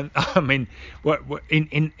 I mean, what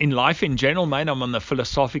in life in general, mate, I'm on the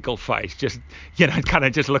philosophical phase. Just, you know, kind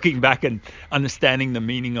of just looking back and understanding the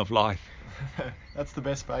meaning of life. That's the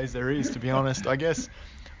best phase there is, to be honest. I guess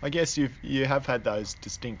I guess you have had those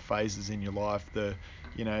distinct phases in your life, the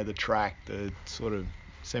track, the sort of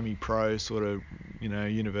semi-pro sort of,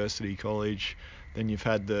 university, college, then you've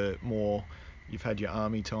had your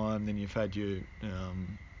army time, then you've had your,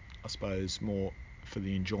 I suppose, more for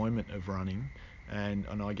the enjoyment of running, and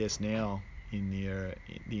I guess now in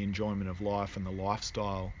the enjoyment of life and the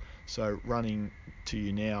lifestyle. So running to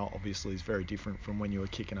you now obviously is very different from when you were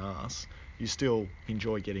kicking ass. You still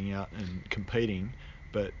enjoy getting out and competing,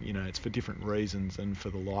 but it's for different reasons and for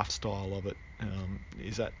the lifestyle of it.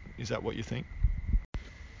 Is that what you think?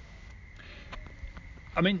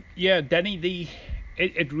 I mean, yeah, Danny,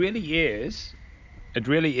 it really is. It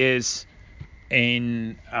really is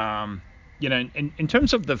in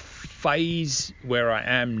terms of the phase where I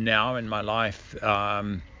am now in my life,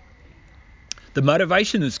 the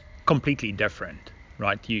motivation is completely different,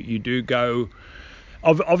 right? You do go,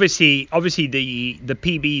 obviously the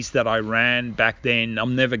PBs that I ran back then,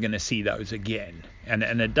 I'm never going to see those again, and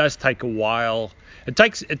it does take a while. It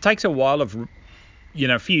takes a while of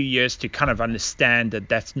a few years to kind of understand that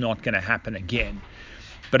that's not going to happen again.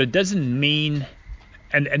 But it doesn't mean,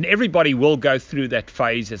 and everybody will go through that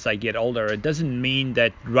phase as they get older. It doesn't mean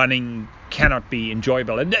that running cannot be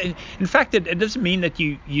enjoyable. And in fact, it doesn't mean that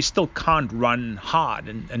you still can't run hard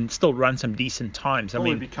and still run some decent times.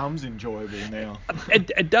 It becomes enjoyable now.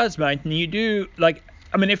 It does, mate. And you do,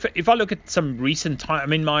 if I look at some recent time,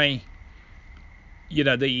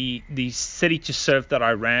 the city to surf that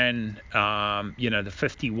I ran, the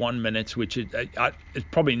 51 minutes, which is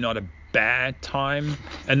probably not a bad time,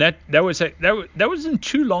 and that wasn't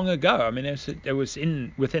too long ago. It was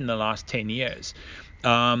within the last 10 years.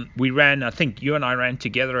 We ran, I think you and I ran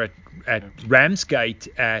together at Ramsgate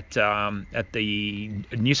at the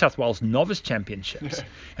New South Wales Novice Championships,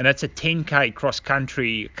 and that's a 10k cross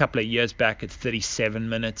country. A couple of years back, it's 37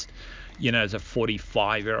 minutes. As a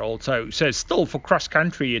 45-year-old, so still for cross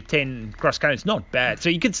country, a 10 cross country, it's not bad. So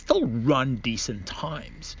you can still run decent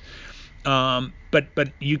times.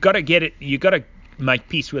 But you got to get it. You got to make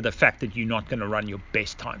peace with the fact that you're not going to run your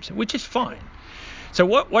best times, which is fine. So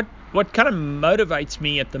what kind of motivates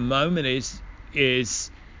me at the moment is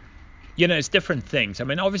it's different things.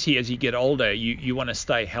 Obviously as you get older, you want to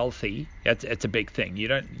stay healthy. It's a big thing. You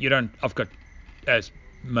don't. I've got, as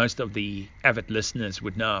most of the avid listeners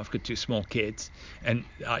would know, I've got two small kids, and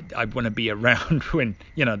I want to be around when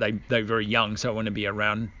they're very young, so I want to be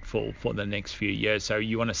around for the next few years. So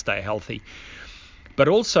you want to stay healthy, but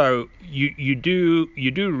also you do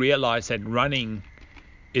realize that running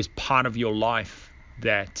is part of your life.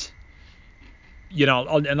 That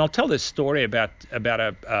I'll tell this story about a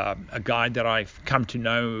guy that I've come to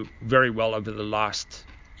know very well over the last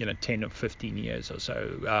 10 or 15 years or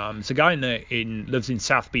so. It's a guy lives in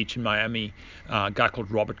South Beach in Miami, a guy called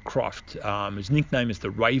Robert Croft. His nickname is the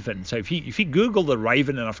Raven. So if you Google the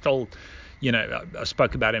Raven, and I've told, I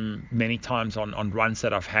spoke about him many times on runs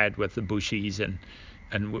that I've had with the Bushies and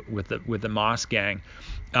with the Mars gang.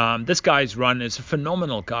 This guy's run is a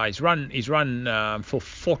phenomenal guy. He's run for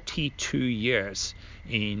 42 years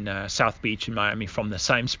in South Beach in Miami, from the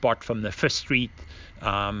same spot, from the 5th Street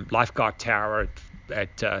Lifeguard Tower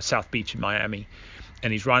at South Beach in Miami,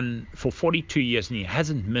 and he's run for 42 years, and he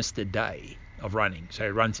hasn't missed a day of running. So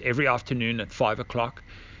he runs every afternoon at 5 o'clock,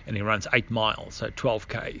 and he runs 8 miles, so 12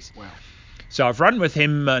 Ks. Wow. So I've run with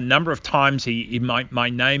him a number of times. My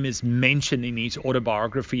name is mentioned in his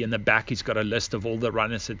autobiography. In the back, he's got a list of all the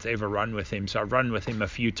runners that's ever run with him. So I've run with him a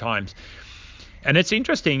few times. And it's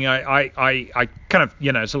interesting. I kind of,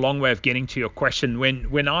 it's a long way of getting to your question.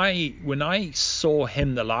 When I saw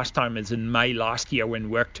him the last time, is in May last year, when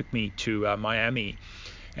work took me to Miami,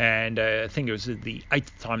 and I think it was the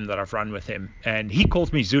 8th time that I've run with him. And he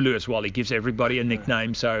calls me Zulu as well. He gives everybody a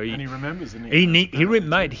nickname. So and he remembers the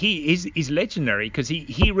nickname. He's legendary, because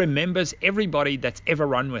he remembers everybody that's ever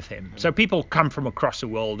run with him. So people come from across the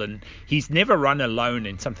world, and he's never run alone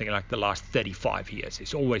in something like the last 35 years.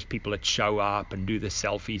 There's always people that show up and do the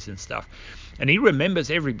selfies and stuff. And he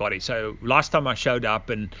remembers everybody. So last time I showed up,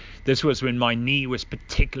 and this was when my knee was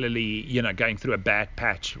particularly, going through a bad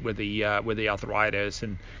patch with the arthritis,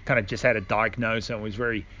 and kind of just had a diagnosis, and was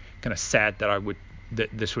very kind of sad that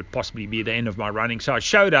this would possibly be the end of my running. So I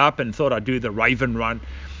showed up and thought I'd do the Raven run,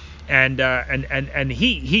 and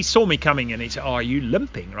he saw me coming, and he said, "Oh, are you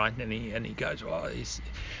limping?" Right? And he goes, "Oh."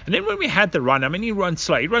 And then when we had the run, he runs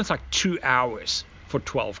slow. He runs like 2 hours for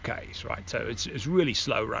 12 Ks, right? So it's really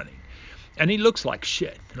slow running. And he looks like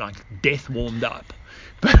shit, like death warmed up,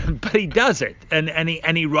 but he does it, and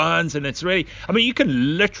he runs, and it's really, you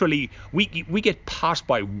can literally, we get passed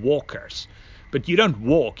by walkers but you don't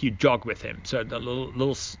walk, you jog with him. So the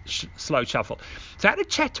little slow shuffle. So I had a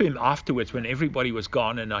chat to him afterwards when everybody was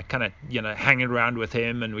gone, and I kind of, hanging around with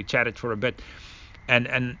him, and we chatted for a bit.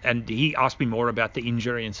 And he asked me more about the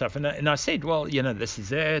injury and stuff, and I said, well, this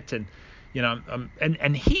is it, and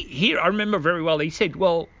and he I remember very well. He said,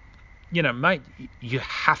 well, mate, you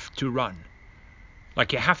have to run.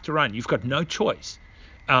 Like, you have to run. You've got no choice.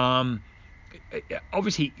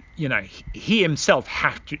 Obviously, he himself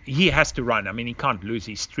has to run. I mean, he can't lose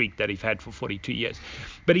his streak that he's had for 42 years.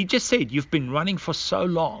 But he just said, you've been running for so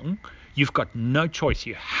long, you've got no choice.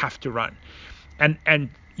 You have to run. And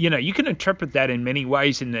you can interpret that in many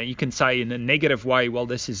ways. And you can say in a negative way, well,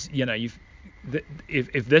 this is, if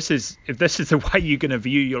this is the way you're going to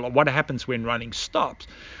view what happens when running stops.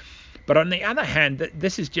 But on the other hand,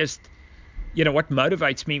 this is just, what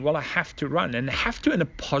motivates me? Well, I have to run, and I have to in a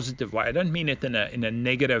positive way. I don't mean it in a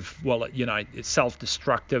negative, well, it's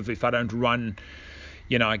self-destructive. If I don't run,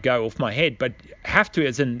 I go off my head. But have to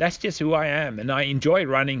as in, that's just who I am. And I enjoy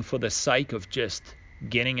running for the sake of just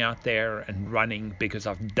getting out there and running, because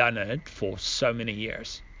I've done it for so many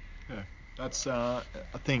years. Yeah, that's, I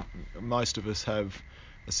think most of us have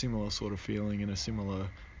a similar sort of feeling and a similar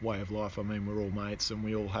way of life. I mean, we're all mates, and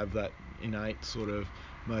we all have that innate sort of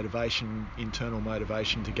motivation, internal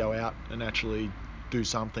motivation to go out and actually do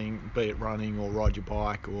something, be it running or ride your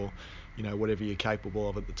bike or whatever you're capable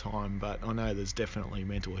of at the time. But I know there's definitely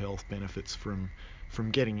mental health benefits from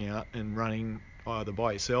getting out and running, either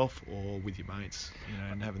by yourself or with your mates,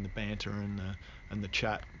 and having the banter and the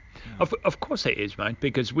chat. Of course there is, mate,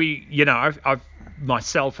 because we, I've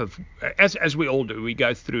myself have, as we all do, we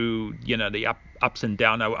go through, the ups and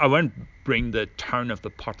downs. I won't bring the tone of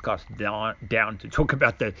the podcast down to talk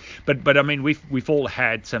about that, but I mean, we've all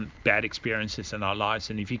had some bad experiences in our lives,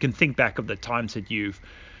 and if you can think back of the times that you've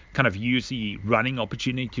kind of used the running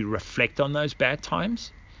opportunity to reflect on those bad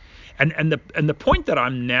times. And the point that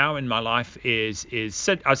I'm now in my life is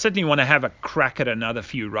I certainly want to have a crack at another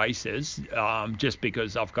few races. Just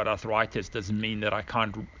because I've got arthritis doesn't mean that I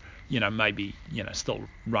can't, maybe still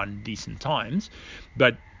run decent times.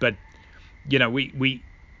 But you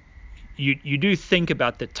do think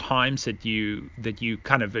about the times that you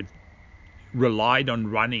kind of relied on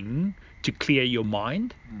running to clear your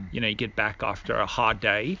mind. You get back after a hard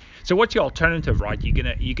day. So what's your alternative, right?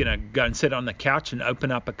 You're gonna go and sit on the couch and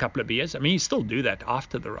open up a couple of beers. I mean, you still do that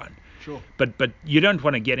after the run. Sure. But you don't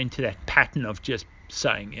want to get into that pattern of just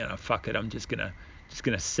saying, fuck it, I'm just gonna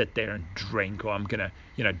sit there and drink, or I'm gonna,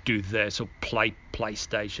 do this or play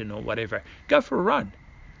PlayStation or whatever. Go for a run.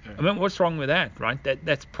 Yeah. I mean, what's wrong with that, right?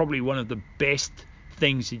 That's probably one of the best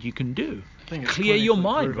things that you can do. Clear your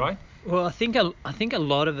mind, right? Well, I think a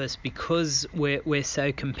lot of us, because we're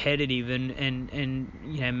so competitive,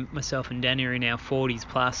 and myself and Danny are in our 40s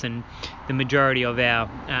plus, and the majority of our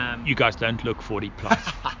you guys don't look 40 plus.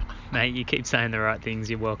 Mate, you keep saying the right things.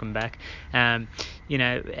 You're welcome back. Our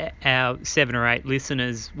 7 or 8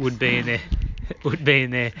 listeners would be in their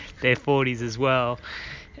 40s as well,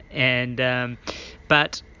 and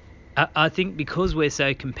but I think because we're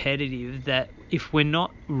so competitive that if we're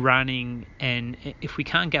not running, and if we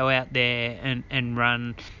can't go out there and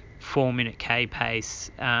run 4-minute K pace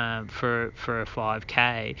for a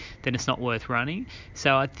 5K, then it's not worth running.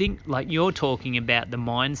 So I think, like you're talking about the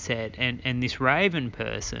mindset, and this Raven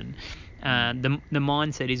person, the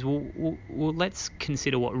mindset is, well, let's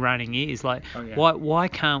consider what running is. Like, why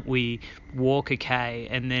can't we walk a K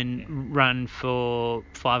and then run for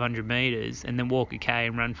 500 meters, and then walk a K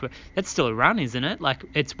and run for... That's still a run, isn't it? Like,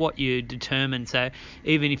 it's what you determine. So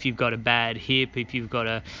even if you've got a bad hip, if you've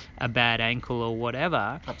got a bad ankle or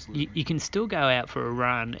whatever, you can still go out for a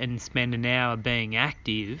run and spend an hour being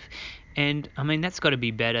active. And, I mean, that's got to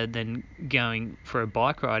be better than going for a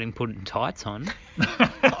bike ride and putting tights on.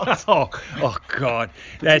 oh, God.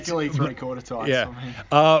 Particularly three-quarter tights. Yeah.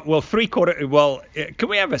 I mean. Well, three-quarter... Well, can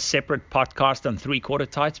we have a separate podcast on three-quarter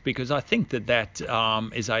tights? Because I think that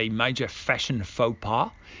is a major fashion faux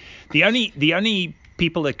pas. The only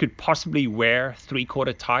people that could possibly wear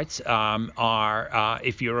three-quarter tights are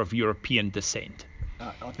if you're of European descent.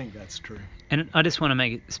 I think that's true. And I just want to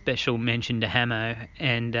make a special mention to Hamo,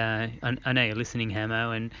 and I know you're listening,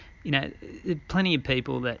 Hamo, and there are plenty of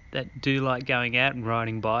people that do like going out and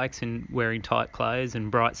riding bikes and wearing tight clothes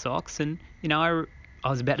and bright socks, and I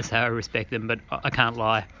was about to say I respect them, but I can't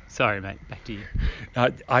lie. Sorry, mate. Back to you.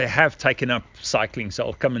 I have taken up cycling, so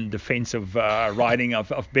I'll come in defence of riding.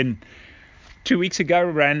 I've been 2 weeks ago,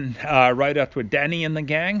 rode out with Danny and the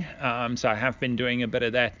gang, so I have been doing a bit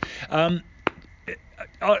of that.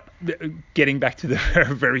 Getting back to the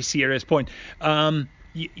very serious point,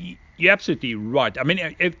 you're absolutely right. I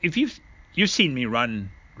mean, if you've you've seen me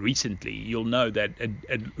run recently. You'll know that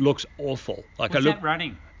it looks awful. Like Was that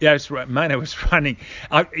running? Yeah, it's right, man. I was running.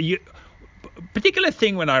 Particular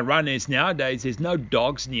thing when I run is nowadays there's no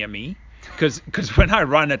dogs near me. Because when I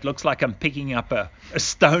run, it looks like I'm picking up a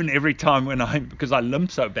stone every time because I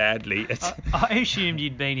limp so badly. I assumed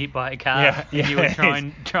you'd been hit by a car and you were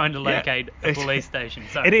trying to locate a police station.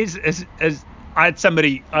 So. It is as I had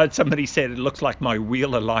somebody said it looks like my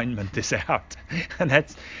wheel alignment is out, and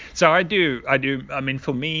that's so I do. I mean,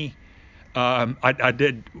 for me, I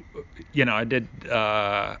did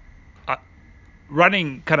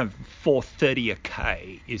running kind of 4:30 a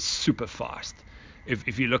k is super fast.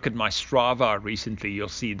 If you look at my Strava recently, you'll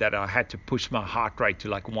see that I had to push my heart rate to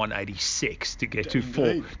like 186 to get to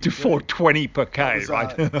 420 per k,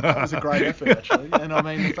 right? That was a great effort, actually. And I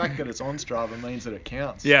mean, the fact that it's on Strava means that it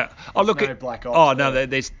counts. Yeah. Oh, look at black ops. Oh no,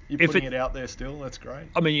 there's. You're putting it out there still. That's great.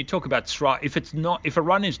 I mean, you talk about Strava. If a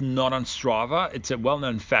run is not on Strava, it's a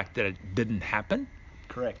well-known fact that it didn't happen.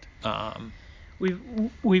 Correct.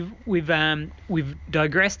 We've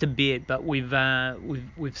digressed a bit, but we've got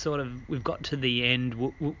to the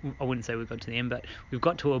end. I wouldn't say we've got to the end, but we've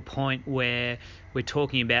got to a point where we're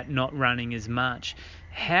talking about not running as much.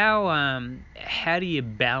 How do you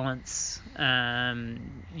balance?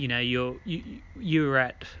 You're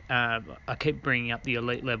at. I keep bringing up the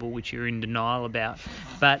elite level, which you're in denial about,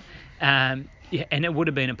 but. Yeah, and it would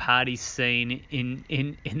have been a party scene in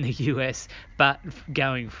the US, but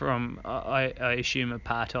going from, I assume,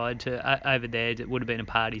 apartheid to over there, it would have been a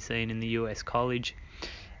party scene in the US college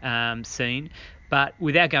scene. But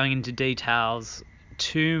without going into details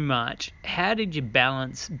too much, how did you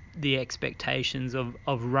balance the expectations of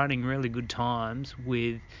running really good times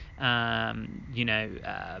with,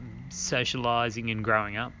 socializing and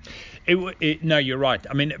growing up? No, you're right.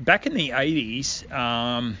 I mean, back in the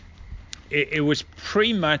 80s, it was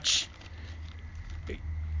pretty much.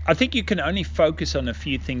 I think you can only focus on a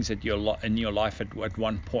few things in your life at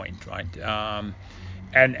one point, right?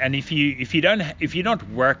 And if you're not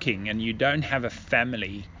working and you don't have a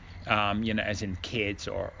family, as in kids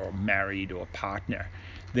or married or partner,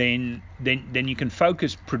 then you can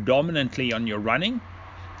focus predominantly on your running.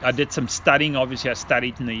 I did some studying. Obviously, I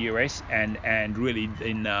studied in the US and really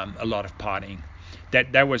in a lot of partying.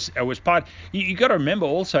 That was part. You got to remember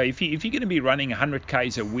also, if you're going to be running 100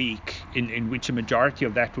 k's a week, in which a majority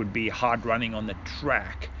of that would be hard running on the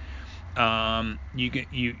track,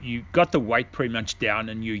 you got the weight pretty much down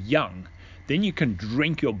and you're young, then you can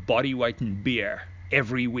drink your body weight in beer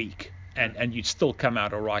every week and you'd still come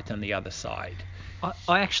out all right on the other side.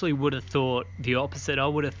 I actually would have thought the opposite. I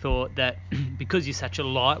would have thought that because you're such a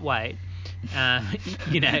lightweight,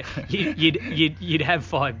 you'd have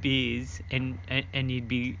 5 beers and you'd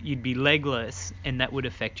be legless, and that would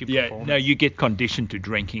affect your performance. No, you get conditioned to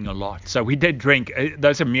drinking a lot. So we did drink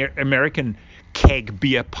those American keg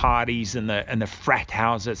beer parties and the frat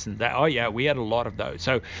houses and that. Oh yeah, we had a lot of those.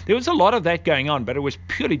 So there was a lot of that going on, but it was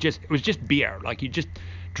just beer. Like you just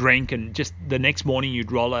drink and just the next morning you'd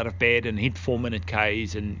roll out of bed and hit 4-minute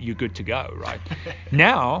Ks and you're good to go, right?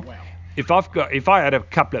 Now. Wow. If I had a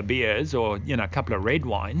couple of beers or a couple of red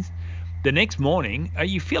wines, the next morning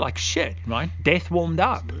you feel like shit, right? Death warmed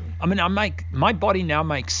up. Absolutely. I mean, my body now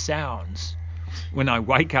makes sounds when I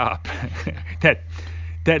wake up that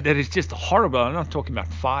is just horrible. I'm not talking about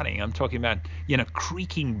farting. I'm talking about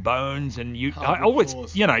creaking bones and I always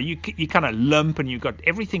floors. You kind of limp and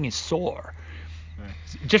everything is sore, right.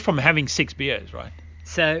 Just from having 6 beers, right?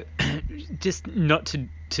 So, just not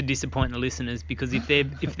to disappoint the listeners, because if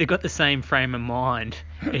they've got the same frame of mind,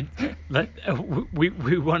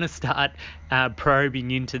 we want to start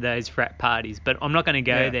probing into those frat parties. But I'm not going to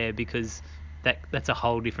go there because that's a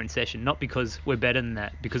whole different session. Not because we're better than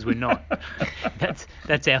that, because we're not.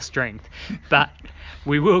 that's our strength. But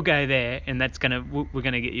we will go there, and we're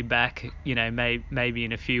gonna get you back. Maybe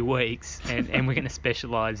in a few weeks, and we're gonna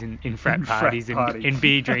specialise in frat parties and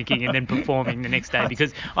beer drinking, and then performing the next day.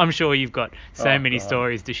 Because I'm sure you've got so many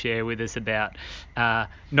stories to share with us about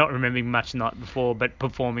not remembering much the night before, but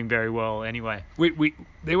performing very well anyway.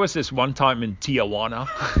 There was this one time in Tijuana.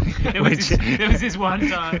 there was this one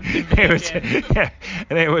time.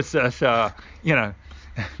 There was this,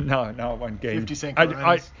 No, I won't get 50 cent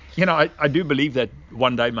I do believe that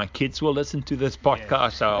one day my kids will listen to this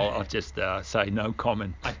podcast, so I'll just say no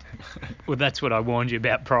comment. Well, that's what I warned you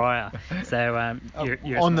about prior. So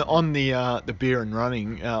you're on the beer and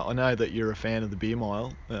running. I know that you're a fan of the beer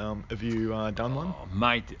mile. Have you done one? Oh,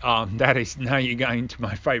 mate, that is now you're going to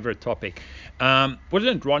my favourite topic. Wasn't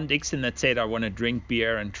it Ron Dixon that said I want to drink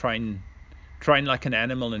beer and train like an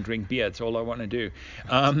animal and drink beer? That's all I want to do.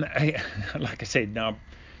 Like I said, now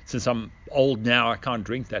since I'm old now, I can't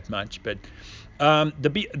drink that much. But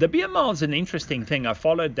the beer mile is an interesting thing. I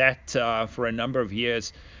followed that for a number of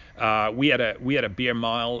years. We had a beer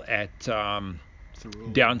mile at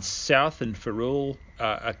down south in Ferrol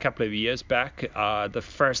a couple of years back. The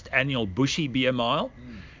first annual Bushy Beer Mile,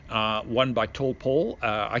 won by Tall Paul.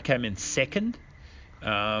 I came in second.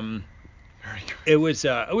 It was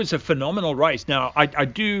a phenomenal race. Now I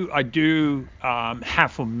do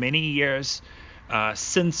have for many years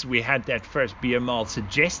since we had that first beer mile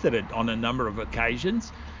suggested it on a number of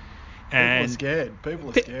occasions. And People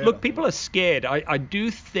are scared. Look, people are scared. I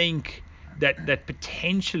do think that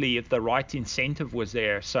potentially if the right incentive was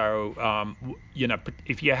there, so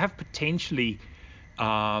if you have potentially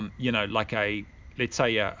like let's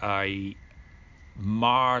say a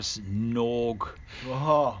Mars Norg,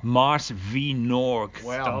 Mars v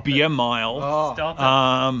Norg beer mile. Stop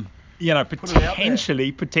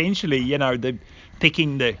Potentially, the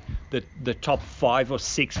picking the top 5 or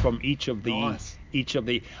 6 from each of the.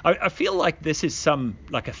 I feel like this is some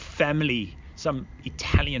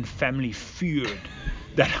Italian family feud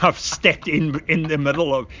that I've stepped in the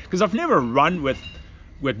middle of, because I've never run with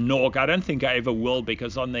Norg. I don't think I ever will,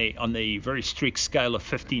 because on the very strict scale of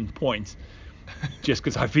 15 points, just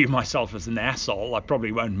because I view myself as an asshole, I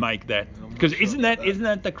probably won't make that. Because isn't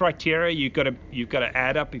that the criteria you've got to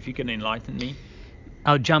add up? If you can enlighten me.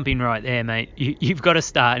 I'll jump in right there, mate. You've got to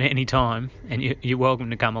start at any time, and you're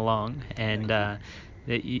welcome to come along. And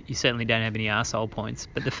you certainly don't have any arsehole points.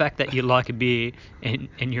 But the fact that you like a beer and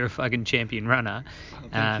you're a fucking champion runner,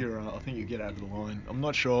 I think you get over the line. I'm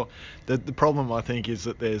not sure. The problem, I think, is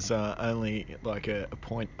that there's only like a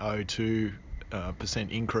 0.02%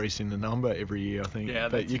 increase in the number every year, I think. Yeah,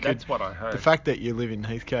 but that's what I heard. The fact that you live in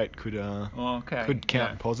Heathcote could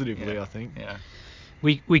count positively, yeah. I think. Yeah.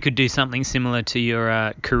 we could do something similar to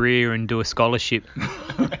your career and do a scholarship.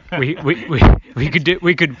 we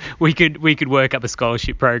could work up a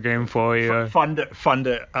scholarship program for you. Fund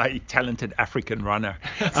a talented African runner.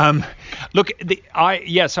 So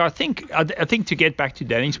I think to get back to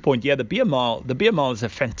Danny's point, the beer mile is a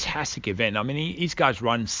fantastic event. I mean, these guys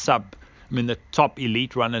run the top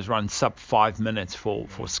elite runners run sub 5 minutes for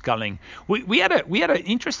sculling. We had an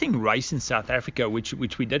interesting race in South Africa, which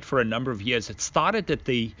we did for a number of years. It started at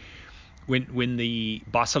when the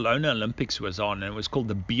Barcelona Olympics was on, and it was called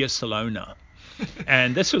the Barcelona.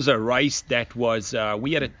 And this was a race that was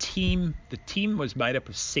we had a team. The team was made up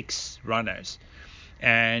of 6 runners,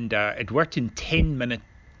 and it worked in 10 minute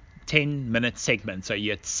segments. So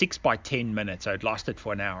you had 6 by 10 minutes. So it lasted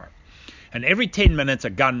for an hour, and every 10 minutes a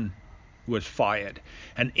gun was fired,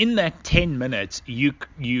 and in that 10 minutes you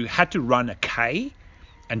had to run a K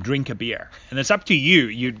and drink a beer, and it's up to you.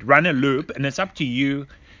 You'd run a loop, and it's up to you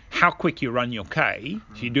how quick you run your K.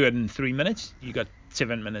 If you do it in 3 minutes, you got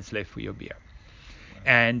 7 minutes left for your beer.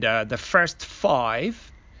 And the first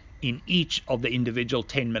 5 in each of the individual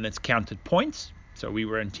 10 minutes counted points. So we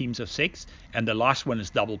were in teams of 6, and the last one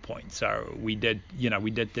is double points. So we did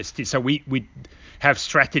this. So we have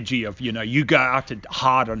strategy of, you go out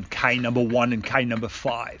hard on K number 1 and K number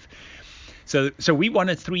 5. So we won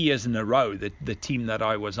it 3 years in a row, the team that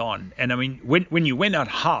I was on. And I mean, when you went out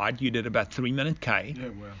hard, you did about 3 minute K. Yeah,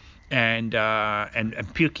 wow.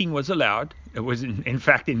 And puking was allowed. It was in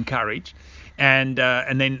fact encouraged. And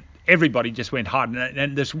then everybody just went hard.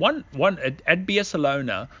 And there's one at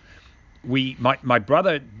Barcelona. My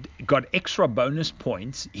brother got extra bonus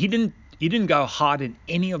points. He didn't go hard in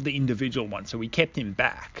any of the individual ones, so we kept him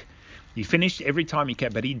back. He finished every time he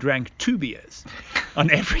came, but he drank 2 beers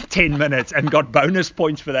on every 10 minutes and got bonus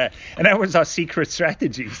points for that. And that was our secret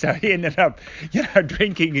strategy. So he ended up,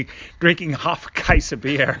 drinking half a case of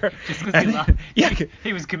beer. Just because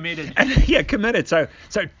he was committed. Committed. So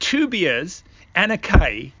 2 beers and a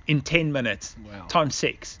K in 10 minutes, times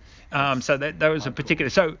 6. So that was a particular.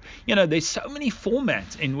 So there's so many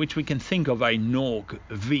formats in which we can think of a Norg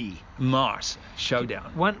v Mars showdown.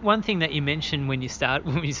 One thing that you mentioned when you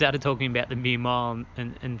started talking about the beer mile,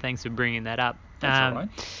 and thanks for bringing that up. That's all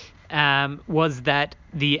right. Was that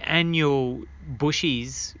the annual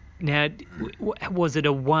Bushies? Now, was it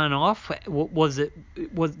a one-off?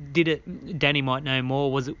 Did it? Danny might know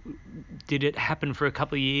more. Did it happen for a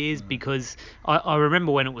couple of years? Because I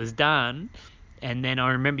remember when it was done. And then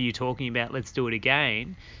I remember you talking about let's do it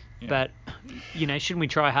again, but shouldn't we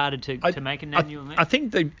try harder to make an annual? I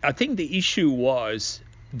think the issue was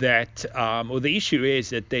that, or the issue is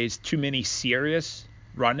that there's too many serious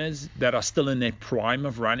runners that are still in their prime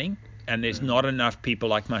of running. and there's not enough people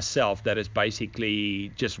like myself that is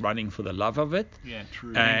basically just running for the love of it. Yeah,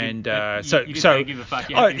 true. And you so just don't give a fuck.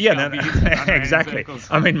 You oh have to yeah, just no, go and run around in exactly. circles.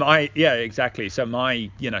 I mean exactly. So my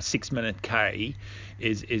 6-minute K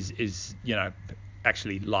is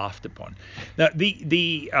actually laughed upon. Now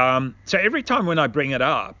so every time when I bring it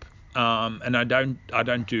up, and I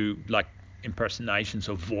don't do like impersonations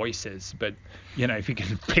or voices, but if you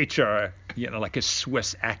can picture like a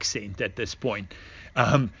Swiss accent at this point,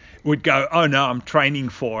 would go, oh no, I'm training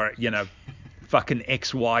for fucking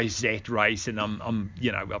XYZ race, and I've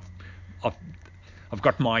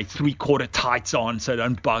got my 3/4 tights on, so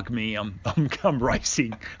don't bug me. I'm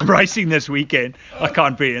racing this weekend. I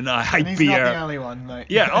can't be, and I hate And he's beer. not the only one, mate.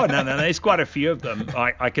 Yeah. Oh no. There's quite a few of them.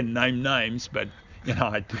 I can name names, but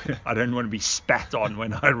I don't want to be spat on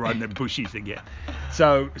when I run the bushies again.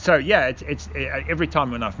 So yeah, it's every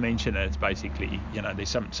time when I've mentioned it, it's basically there's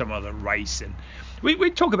some other race, and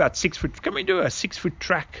we talk about 6 foot. Can we do a 6 foot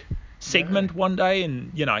track segment one day,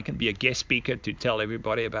 and I can be a guest speaker to tell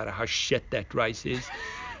everybody about how shit that race is,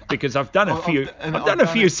 because I've done a few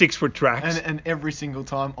 6 foot tracks, and every single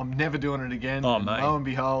time I'm never doing it again. Oh, and mate. Lo and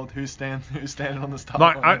behold, who's standing on the start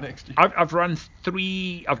line next year? I've run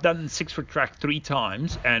I've done 6 foot track 3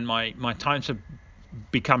 times, and my times have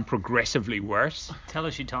become progressively worse. Tell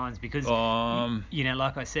us your times, because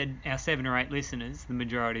like I said, our 7 or 8 listeners, the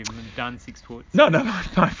majority of them have done 6 foot. No,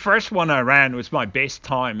 my first one I ran was my best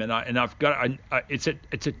time, and I've got it's a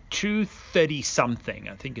 2:30 something.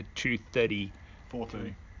 I think a 2:30.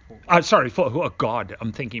 4:30. Sorry, oh God,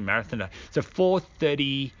 I'm thinking marathon. It's a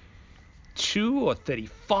 4:32 or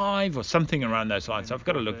 35 or something around those lines. So I've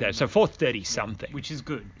got to look there. So 4:30 something. Which is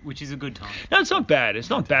good. Which is a good time. No, it's not bad. It's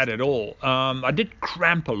not bad at all. I did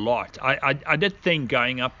cramp a lot. I did think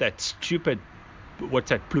going up that stupid, what's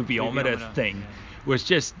that, pluviometer thing, yeah. was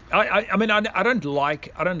just. I mean, I don't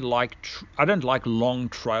like long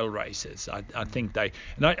trail races. I think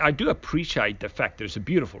and I do appreciate the fact that it's a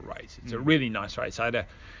beautiful race. It's a really nice race. I had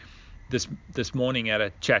this morning I had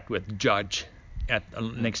a chat with Judge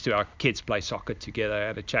next to our kids play soccer together. I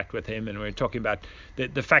had a chat with him, and we were talking about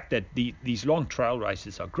the fact that these long trail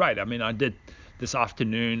races are great. I mean, I did this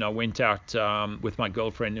afternoon. I went out with my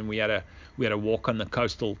girlfriend, and we had a walk on the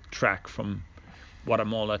coastal track from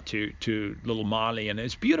Guatemala to Little Mali, and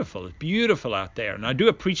it's beautiful. It's beautiful out there, and I do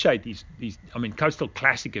appreciate these. I mean, Coastal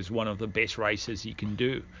Classic is one of the best races you can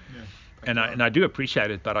do, and I do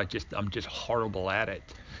appreciate it, but I'm just horrible at it.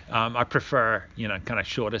 I prefer kind of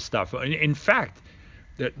shorter stuff. In fact,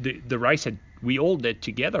 the race that we all did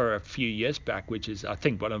together a few years back, which is I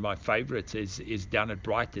think one of my favorites, is down at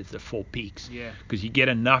Bright. It's the 4 Peaks. Yeah. Because you get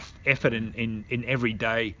enough effort in every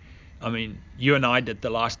day. I mean, you and I did the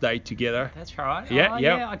last day together. That's right.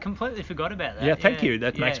 Yeah. I completely forgot about that. Yeah, thank you.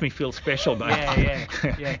 That makes me feel special, mate.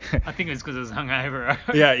 Yeah. I think it was because I was hungover.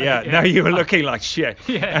 Yeah. No, you were looking like shit.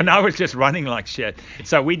 Yeah. And I was just running like shit.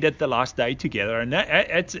 So we did the last day together, and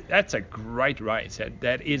that's a great race.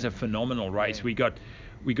 That is a phenomenal race. Yeah.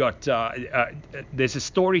 We got there's a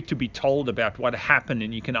story to be told about what happened,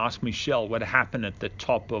 and you can ask Michelle what happened at the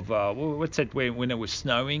top of what's that, when it was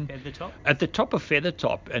snowing? Feathertop? At the top of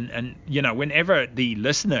Feathertop, and whenever the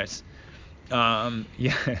listeners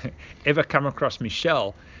ever come across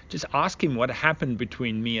Michelle, just ask him what happened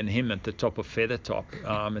between me and him at the top of Feathertop.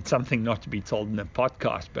 It's something not to be told in the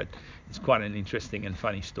podcast, but it's quite an interesting and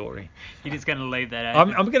funny story. You're just going to leave that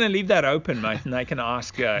open? I'm going to leave that open, mate, and they can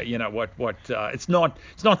ask, what. It's not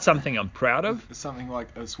something I'm proud of. It's something like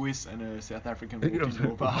a Swiss and a South African walked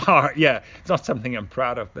into a bar. Yeah, it's not something I'm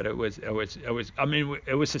proud of, but it was. I mean,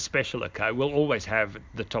 it was a special occasion. We'll always have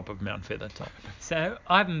the top of Mount Feathertop. So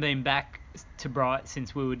I haven't been back to Bright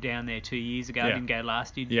since we were down there 2 years ago. Yeah. I didn't go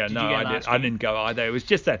last year. Yeah, did no, you go I last did. I didn't go either. It was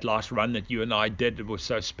just that last run that you and I did. It was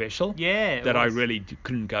so special. Yeah. That I really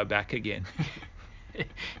couldn't go back again.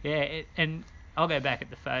 Yeah, and I'll go back at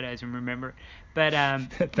the photos and remember it. But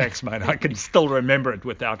thanks, mate. I can still remember it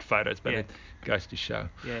without photos, but Yeah. it goes to show.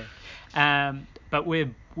 Yeah. But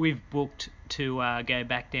we've booked to go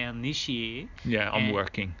back down this year. Yeah, I'm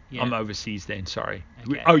working. Yeah. I'm overseas then. Sorry.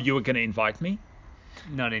 Okay. You were going to invite me?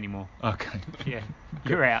 Not anymore. Okay. Yeah,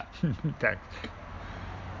 you're out. Thanks.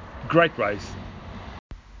 Great race.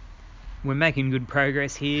 We're making good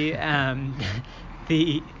progress here.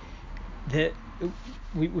 We've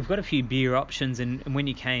got a few beer options, and when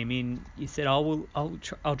you came in, you said, I'll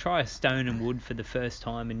try a Stone and Wood for the first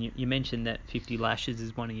time, and you mentioned that 50 Lashes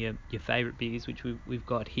is one of your favourite beers, which we've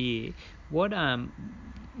got here. What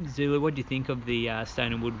Zulu, what do you think of the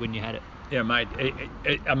Stone and Wood when you had it? Yeah, mate.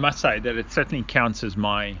 I must say that it certainly counts as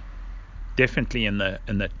definitely in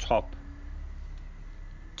the top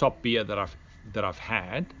beer that I've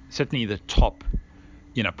had. Certainly the top,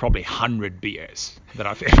 probably 100 beers that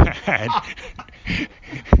I've ever had.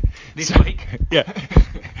 This week? Yeah.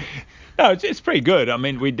 No, it's pretty good. I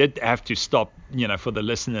mean, we did have to stop, for the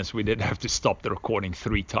listeners, we did have to stop the recording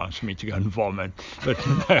 3 times for me to go and vomit. But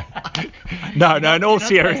no, in all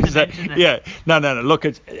seriousness, no. Look,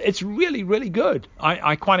 it's really, really good.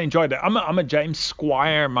 I quite enjoyed it. I'm a James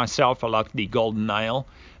Squire myself. I like the Golden Ale.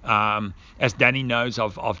 As Danny knows,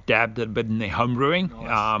 I've dabbed a bit in the home brewing.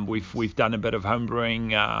 Nice. We've done a bit of home brewing.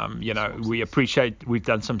 We appreciate. We've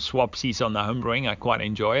done some swapsies on the home brewing. I quite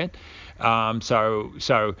enjoy it.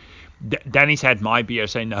 So Danny's had my beer,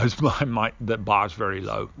 so he knows the bar's very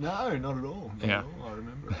low. No, not at all. Not Yeah. at all. I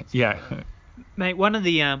remember it. Yeah. Mate, one of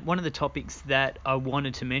the topics that I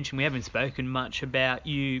wanted to mention, we haven't spoken much about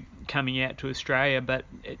you coming out to Australia, but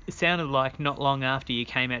it sounded like not long after you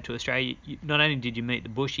came out to Australia, not only did you meet the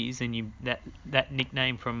Bushies and that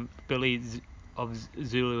nickname from Billy of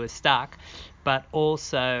Zulu has stuck, but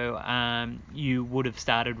also you would have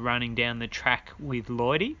started running down the track with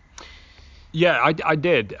Lloydie. Yeah, I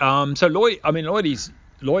did. So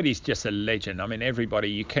Lloydie's just a legend. I mean, everybody,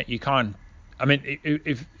 you can't. I mean,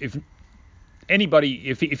 if anybody,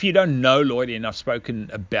 if you don't know Lloydie, and I've spoken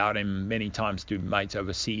about him many times to mates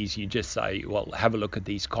overseas, you just say, well, have a look at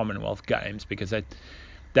these Commonwealth Games, because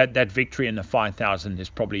that victory in the 5,000 is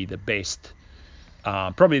probably the best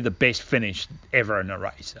finish ever in a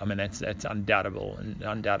race. I mean, that's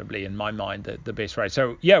undoubtedly in my mind the best race.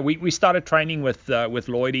 So yeah, we started training with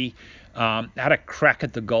Lloydie. Had a crack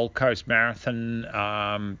at the Gold Coast Marathon.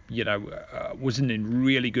 Wasn't in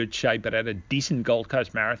really good shape, but had a decent Gold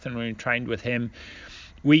Coast Marathon when we trained with him.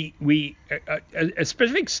 A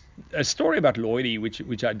story about Lloydie,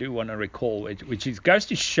 which I do want to recall, which goes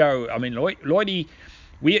to show. I mean, Lloydie.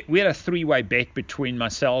 We had a 3-way bet between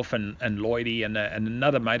myself and Lloydie and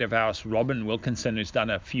another mate of ours, Robin Wilkinson, who's done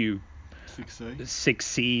a few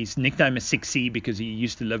 6Cs. Nickname is 6C because he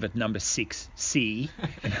used to live at number 6C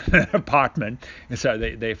in an apartment, and so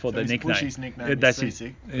therefore the nickname. Bushy's nickname is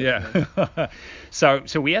CC. Yeah.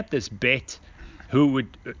 So we had this bet. Who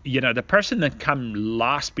would, the person that come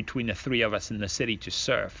last between the 3 of us in the city to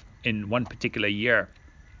surf in one particular year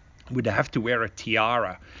would have to wear a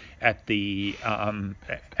tiara at the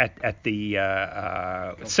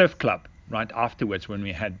surf club right afterwards when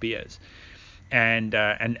we had beers, and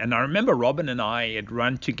I remember Robin and I had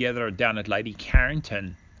run together down at Lady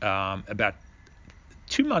Carrington about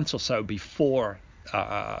 2 months or so before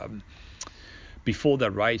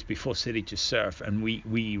the race, before City to Surf, and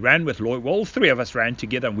we ran with Lloyd. Well, all 3 of us ran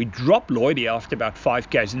together, and we dropped Lloydie after about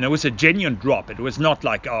 5Ks, and there was a genuine drop. It was not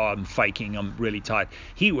like, oh, I'm faking, I'm really tired.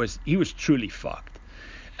 He was truly fucked,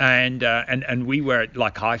 and we were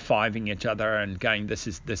like high-fiving each other and going, this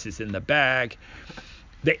is in the bag.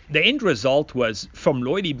 The end result was, from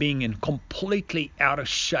Lloydie being in completely out of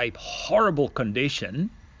shape, horrible condition,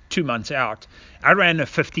 2 months out, I ran a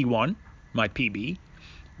 51, my PB.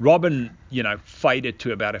 Robin, faded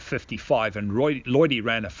to about a 55, and Lloydie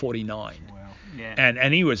ran a 49. Wow. Yeah.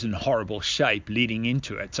 And he was in horrible shape leading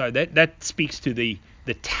into it. So that speaks to the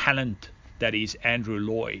talent that is Andrew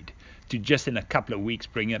Lloyd, to just in a couple of weeks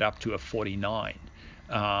bring it up to a 49.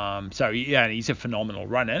 So yeah, he's a phenomenal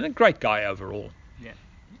runner and a great guy overall. Yeah.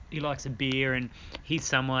 He likes a beer, and he's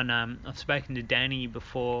someone, I've spoken to Danny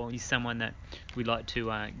before. He's someone that we'd like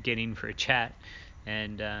to get in for a chat,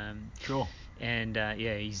 and Sure. And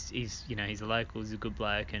he's a local, he's a good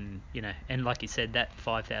bloke, and and like you said, that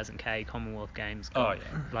 5,000k Commonwealth Games. Oh yeah.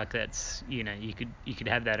 Like that's you could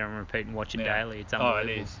have that on repeat and watch it daily. It's Oh,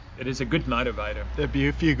 unbelievable. it is. It is a good motivator. There'd be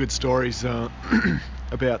a few good stories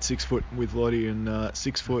about 6 foot with Lottie and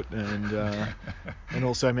 6 foot and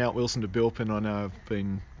also Mount Wilson to Bilpin. I know I've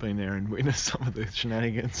been there and witnessed some of the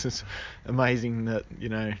shenanigans. It's amazing that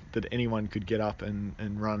that anyone could get up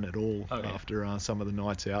and run at all after some of the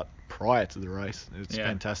nights out prior to the race. It's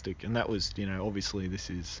fantastic, and that was obviously this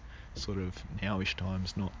is sort of nowish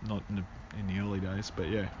times, not in the early days, but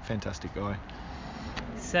yeah, fantastic guy.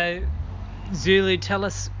 So Zulu, tell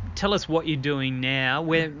us what you're doing now.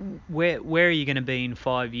 Where are you going to be in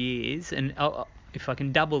 5 years? And if I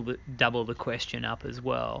can double the question up as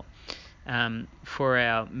well, for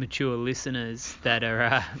our mature listeners that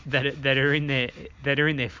are in their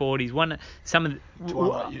 40s.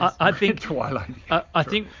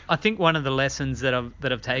 I think one of the lessons that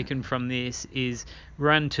I've taken from this is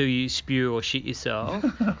run till you spew or shit yourself,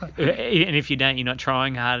 and if you don't, you're not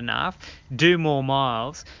trying hard enough. Do more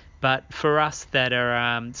miles. But for us that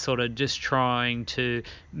are sort of just trying to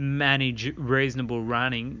manage reasonable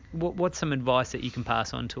running, what's some advice that you can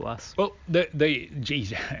pass on to us? Well,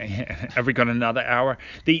 geez, have we got another hour?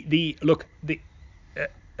 It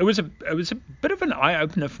was a bit of an eye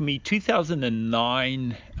opener for me.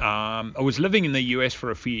 2009, I was living in the US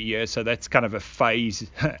for a few years, so that's kind of a phase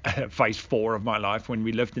 4 of my life. When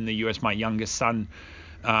we lived in the US, my youngest son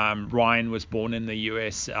Ryan was born in the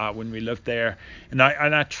US when we lived there, and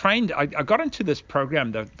I trained. I got into this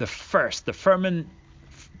program, the Furman,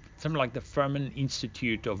 something like the Furman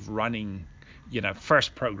Institute of Running,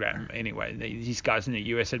 first program. Anyway, these guys in the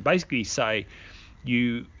US had basically say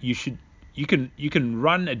you can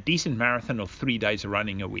run a decent marathon of 3 days of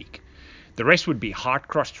running a week. The rest would be hard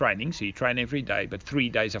cross training, so you train every day, but 3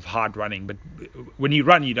 days of hard running. But when you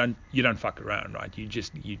run, you don't fuck around, right? You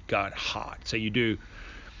go hard. So you do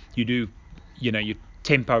your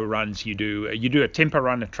tempo runs. You do a tempo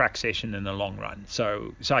run, a track session, and a long run.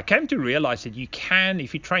 So I came to realize that you can,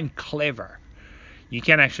 if you train clever, you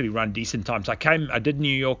can actually run decent times. I did New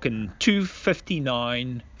York in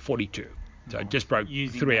 2:59:42. So I just broke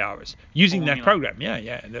 3 hours using that program.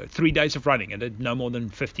 Yeah. 3 days of running. I did no more than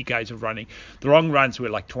 50 Ks of running. The long runs were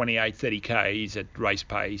like 28, 30 Ks at race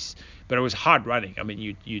pace. But it was hard running. I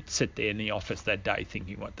mean, you'd sit there in the office that day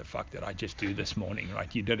thinking, what the fuck did I just do this morning,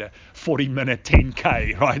 right? You did a 40-minute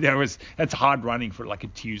 10K, right? That's hard running for like a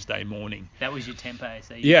Tuesday morning. That was your tempo.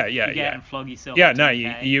 So you go out and flog yourself. Yeah, no,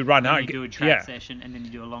 you run hard. You do a track session, and then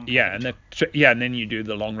you do a long run. And then you do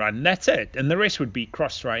the long run. And that's it. And the rest would be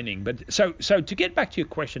cross training. But so to get back to your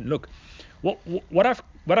question, look, what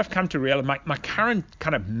I've come to realize, my current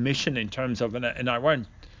kind of mission in terms of, and I won't,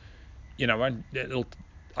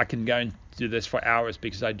 I can go into this for hours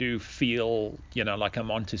because I do feel, like I'm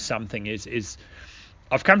onto something, is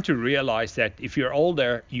I've come to realize that if you're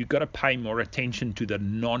older, you've got to pay more attention to the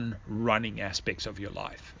non-running aspects of your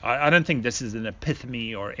life. I don't think this is an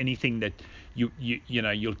epiphany or anything that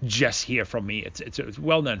you'll just hear from me. It's a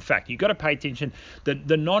well-known fact. You've got to pay attention.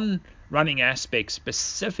 The non-running aspects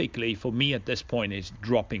specifically for me at this point is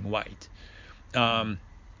dropping weight.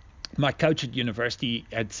 My coach at university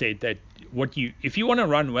had said that if you want to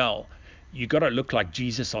run well, you got to look like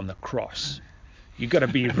Jesus on the cross. You got to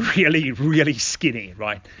be really, really skinny,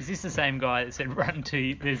 right? Is this the same guy that said run to?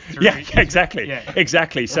 Yeah, exactly.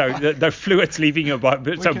 Exactly. So the fluid's leaving your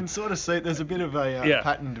body. We can sort of see there's a bit of a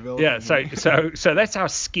pattern developing. Yeah. So that's how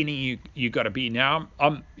skinny you got to be. Now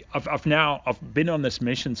I've been on this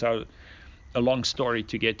mission. So a long story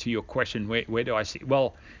to get to your question. Where do I see?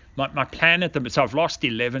 Well, my plan so I've lost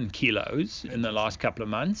 11 kilos in the last couple of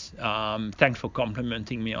months. Thanks for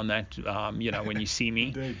complimenting me on that. When you see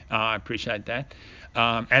me, I appreciate that.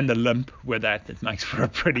 And the limp with that, it makes for a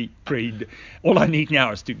pretty. All I need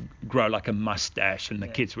now is to grow like a mustache, and the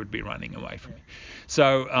kids would be running away from me.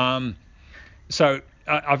 So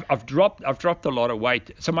I've dropped a lot of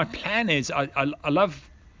weight. So my plan is I love,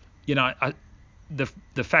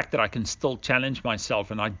 the fact that I can still challenge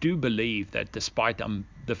myself, and I do believe that despite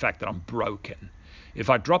the fact that I'm broken, if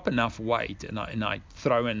I drop enough weight and I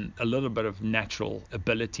throw in a little bit of natural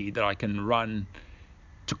ability, that I can run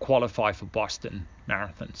to qualify for Boston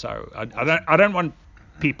Marathon. So I don't want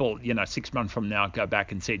people, 6 months from now, go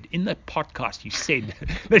back and said, in the podcast you said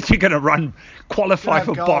that you're going to qualify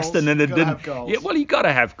for Boston, and it didn't. Yeah, well, you got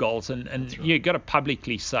to have goals, and right. You got to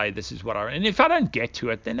publicly say this is what and if I don't get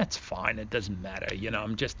to it, then that's fine. It doesn't matter.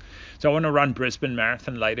 So I want to run Brisbane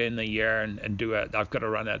Marathon later in the year and I've got to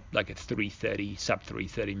run a 3:30, sub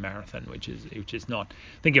 3:30 marathon, which is not. I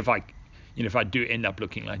think if I do end up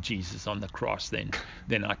looking like Jesus on the cross, then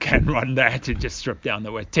I can run that and just strip down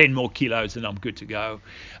the weight, 10 more kilos, and I'm good to go.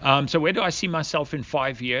 So where do I see myself in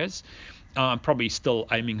 5 years? Probably still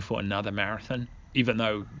aiming for another marathon, even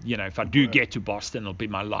though, if I do get to Boston, it'll be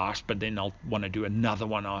my last, but then I'll want to do another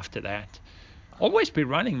one after that. Always be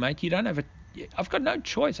running, mate. You don't have I've got no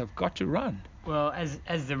choice. I've got to run. Well,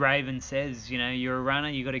 as the Raven says, you're a runner,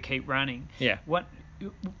 you got to keep running. Yeah.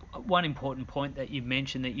 One important point that you've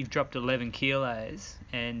mentioned, that you've dropped 11 kilos,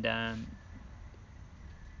 and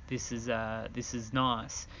this is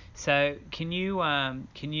nice. So can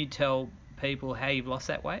you tell people how you've lost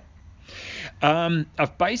that weight?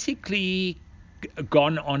 I've basically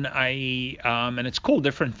gone on and it's called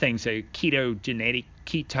different things, a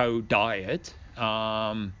keto diet,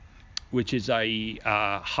 which is a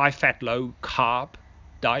high fat, low carb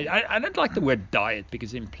diet. I don't like the word diet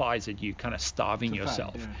because it implies that you're kind of starving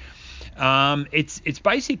yourself. It's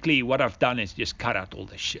basically, what I've done is just cut out all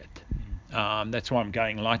the shit. That's why I'm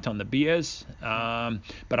going light on the beers.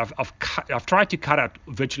 But I've tried to cut out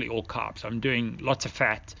virtually all carbs. I'm doing lots of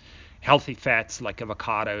fat, healthy fats like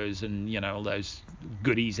avocados and all those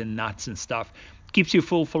goodies and nuts and stuff. Keeps you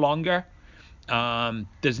full for longer.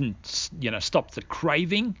 Doesn't stop the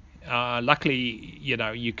craving. Luckily,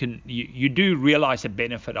 you do realize the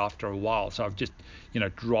benefit after a while. So I've just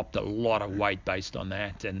dropped a lot of weight based on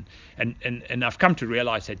that, and I've come to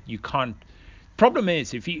realize that you can't. Problem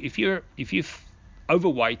is if you're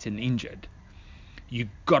overweight and injured, you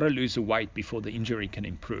got to lose the weight before the injury can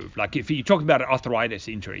improve. Like if you talk about an arthritis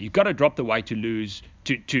injury, you've got to drop the weight to lose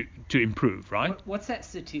to improve, right? What's that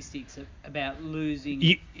statistics about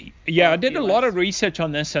losing? I did a lot of research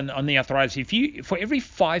on this and on the arthritis. For every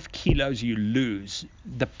 5 kilos you lose,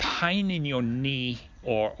 the pain in your knee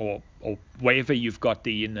or wherever you've got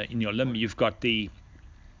in your limb, you've got the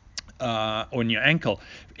on your ankle.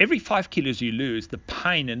 Every 5 kilos you lose, the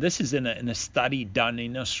pain, and this is in a study done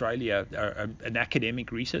in Australia, an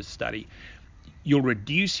academic research study, you'll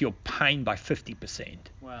reduce your pain by 50%.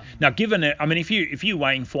 Wow. Now, if you're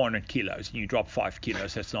weighing 400 kilos and you drop 5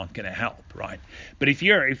 kilos, that's not going to help, right? But if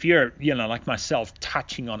you're like myself,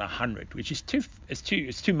 touching on 100, which is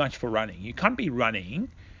too much for running. You can't be running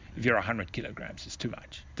if you're 100 kilograms. It's too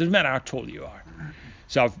much. Doesn't matter how tall you are.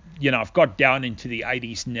 So I've got down into the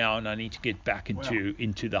 80s now, and I need to get back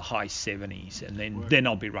into the high 70s, and then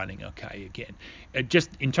I'll be running okay again. Just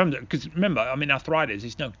in terms of, because remember, arthritis,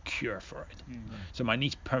 there's no cure for it. So my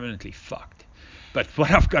knee's permanently fucked. But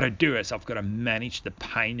what I've got to do is I've got to manage the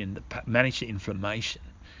pain and manage the inflammation.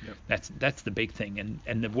 Yep. That's the big thing,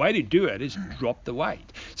 and the way to do it is drop the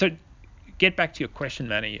weight. So get back to your question,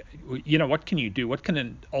 Manny. What can you do? What can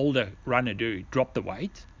an older runner do? Drop the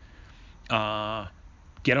weight.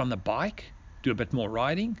 Get on the bike, do a bit more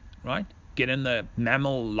riding, right? Get in the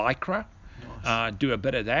mammal lycra, nice. Do a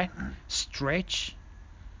bit of that, stretch,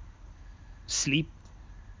 sleep.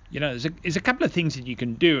 There's a couple of things that you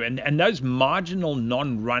can do, and those marginal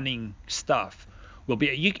non-running stuff will be.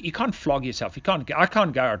 You can't flog yourself. I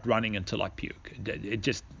can't go out running until I puke. It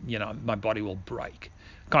just my body will break.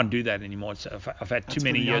 Can't do that anymore. So I've had too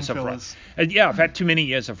many years of running. I've had too many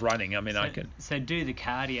years of running. I can. So do the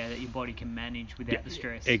cardio that your body can manage without the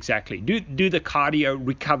stress. Exactly. Do the cardio,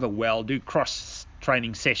 recover well, do cross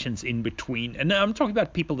training sessions in between. And I'm talking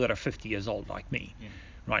about people that are 50 years old like me,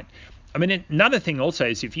 right? Another thing also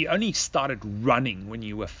is if you only started running when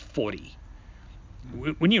you were 40.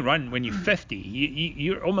 When you run when you're 50,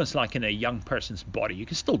 you're almost like in a young person's body. You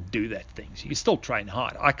can still do that things. You can still train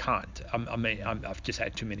hard. I can't. I've just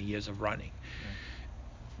had too many years of running.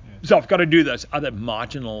 So I've got to do those other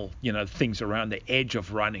marginal, things around the edge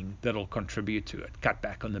of running that'll contribute to it. Cut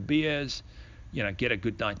back on the beers, get a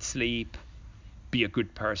good night's sleep, be a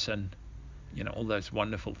good person, all those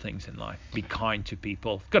wonderful things in life. Be kind to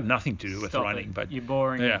people. Got nothing to do with running, but you're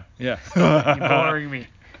boring. Yeah. You're boring me.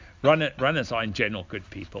 Runners are in general good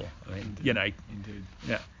people. Indeed.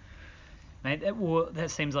 Yeah. Mate,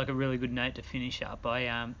 that seems like a really good note to finish up.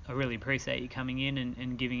 I really appreciate you coming in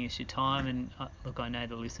and giving us your time. And look, I know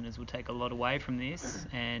the listeners will take a lot away from this.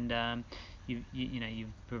 And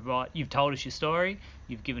you've told us your story.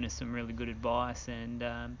 You've given us some really good advice.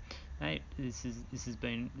 And mate, this has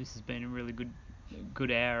been a really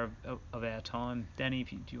good hour of our time. Danny,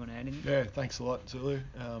 do you want to add anything? Yeah, thanks a lot, Zulu.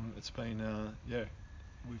 It's been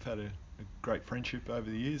we've had a great friendship over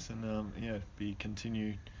the years, and be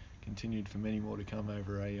continued for many more to come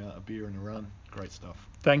over a beer and a run. Great stuff.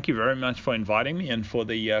 Thank you very much for inviting me and for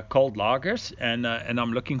the cold lagers, and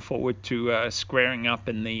I'm looking forward to squaring up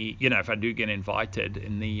in the if I do get invited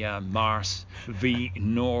in the Mars v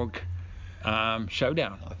Norg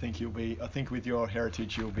showdown. I think with your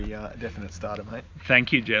heritage you'll be a definite starter, mate.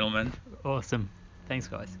 Thank you, gentlemen. Awesome. Thanks,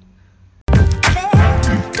 guys.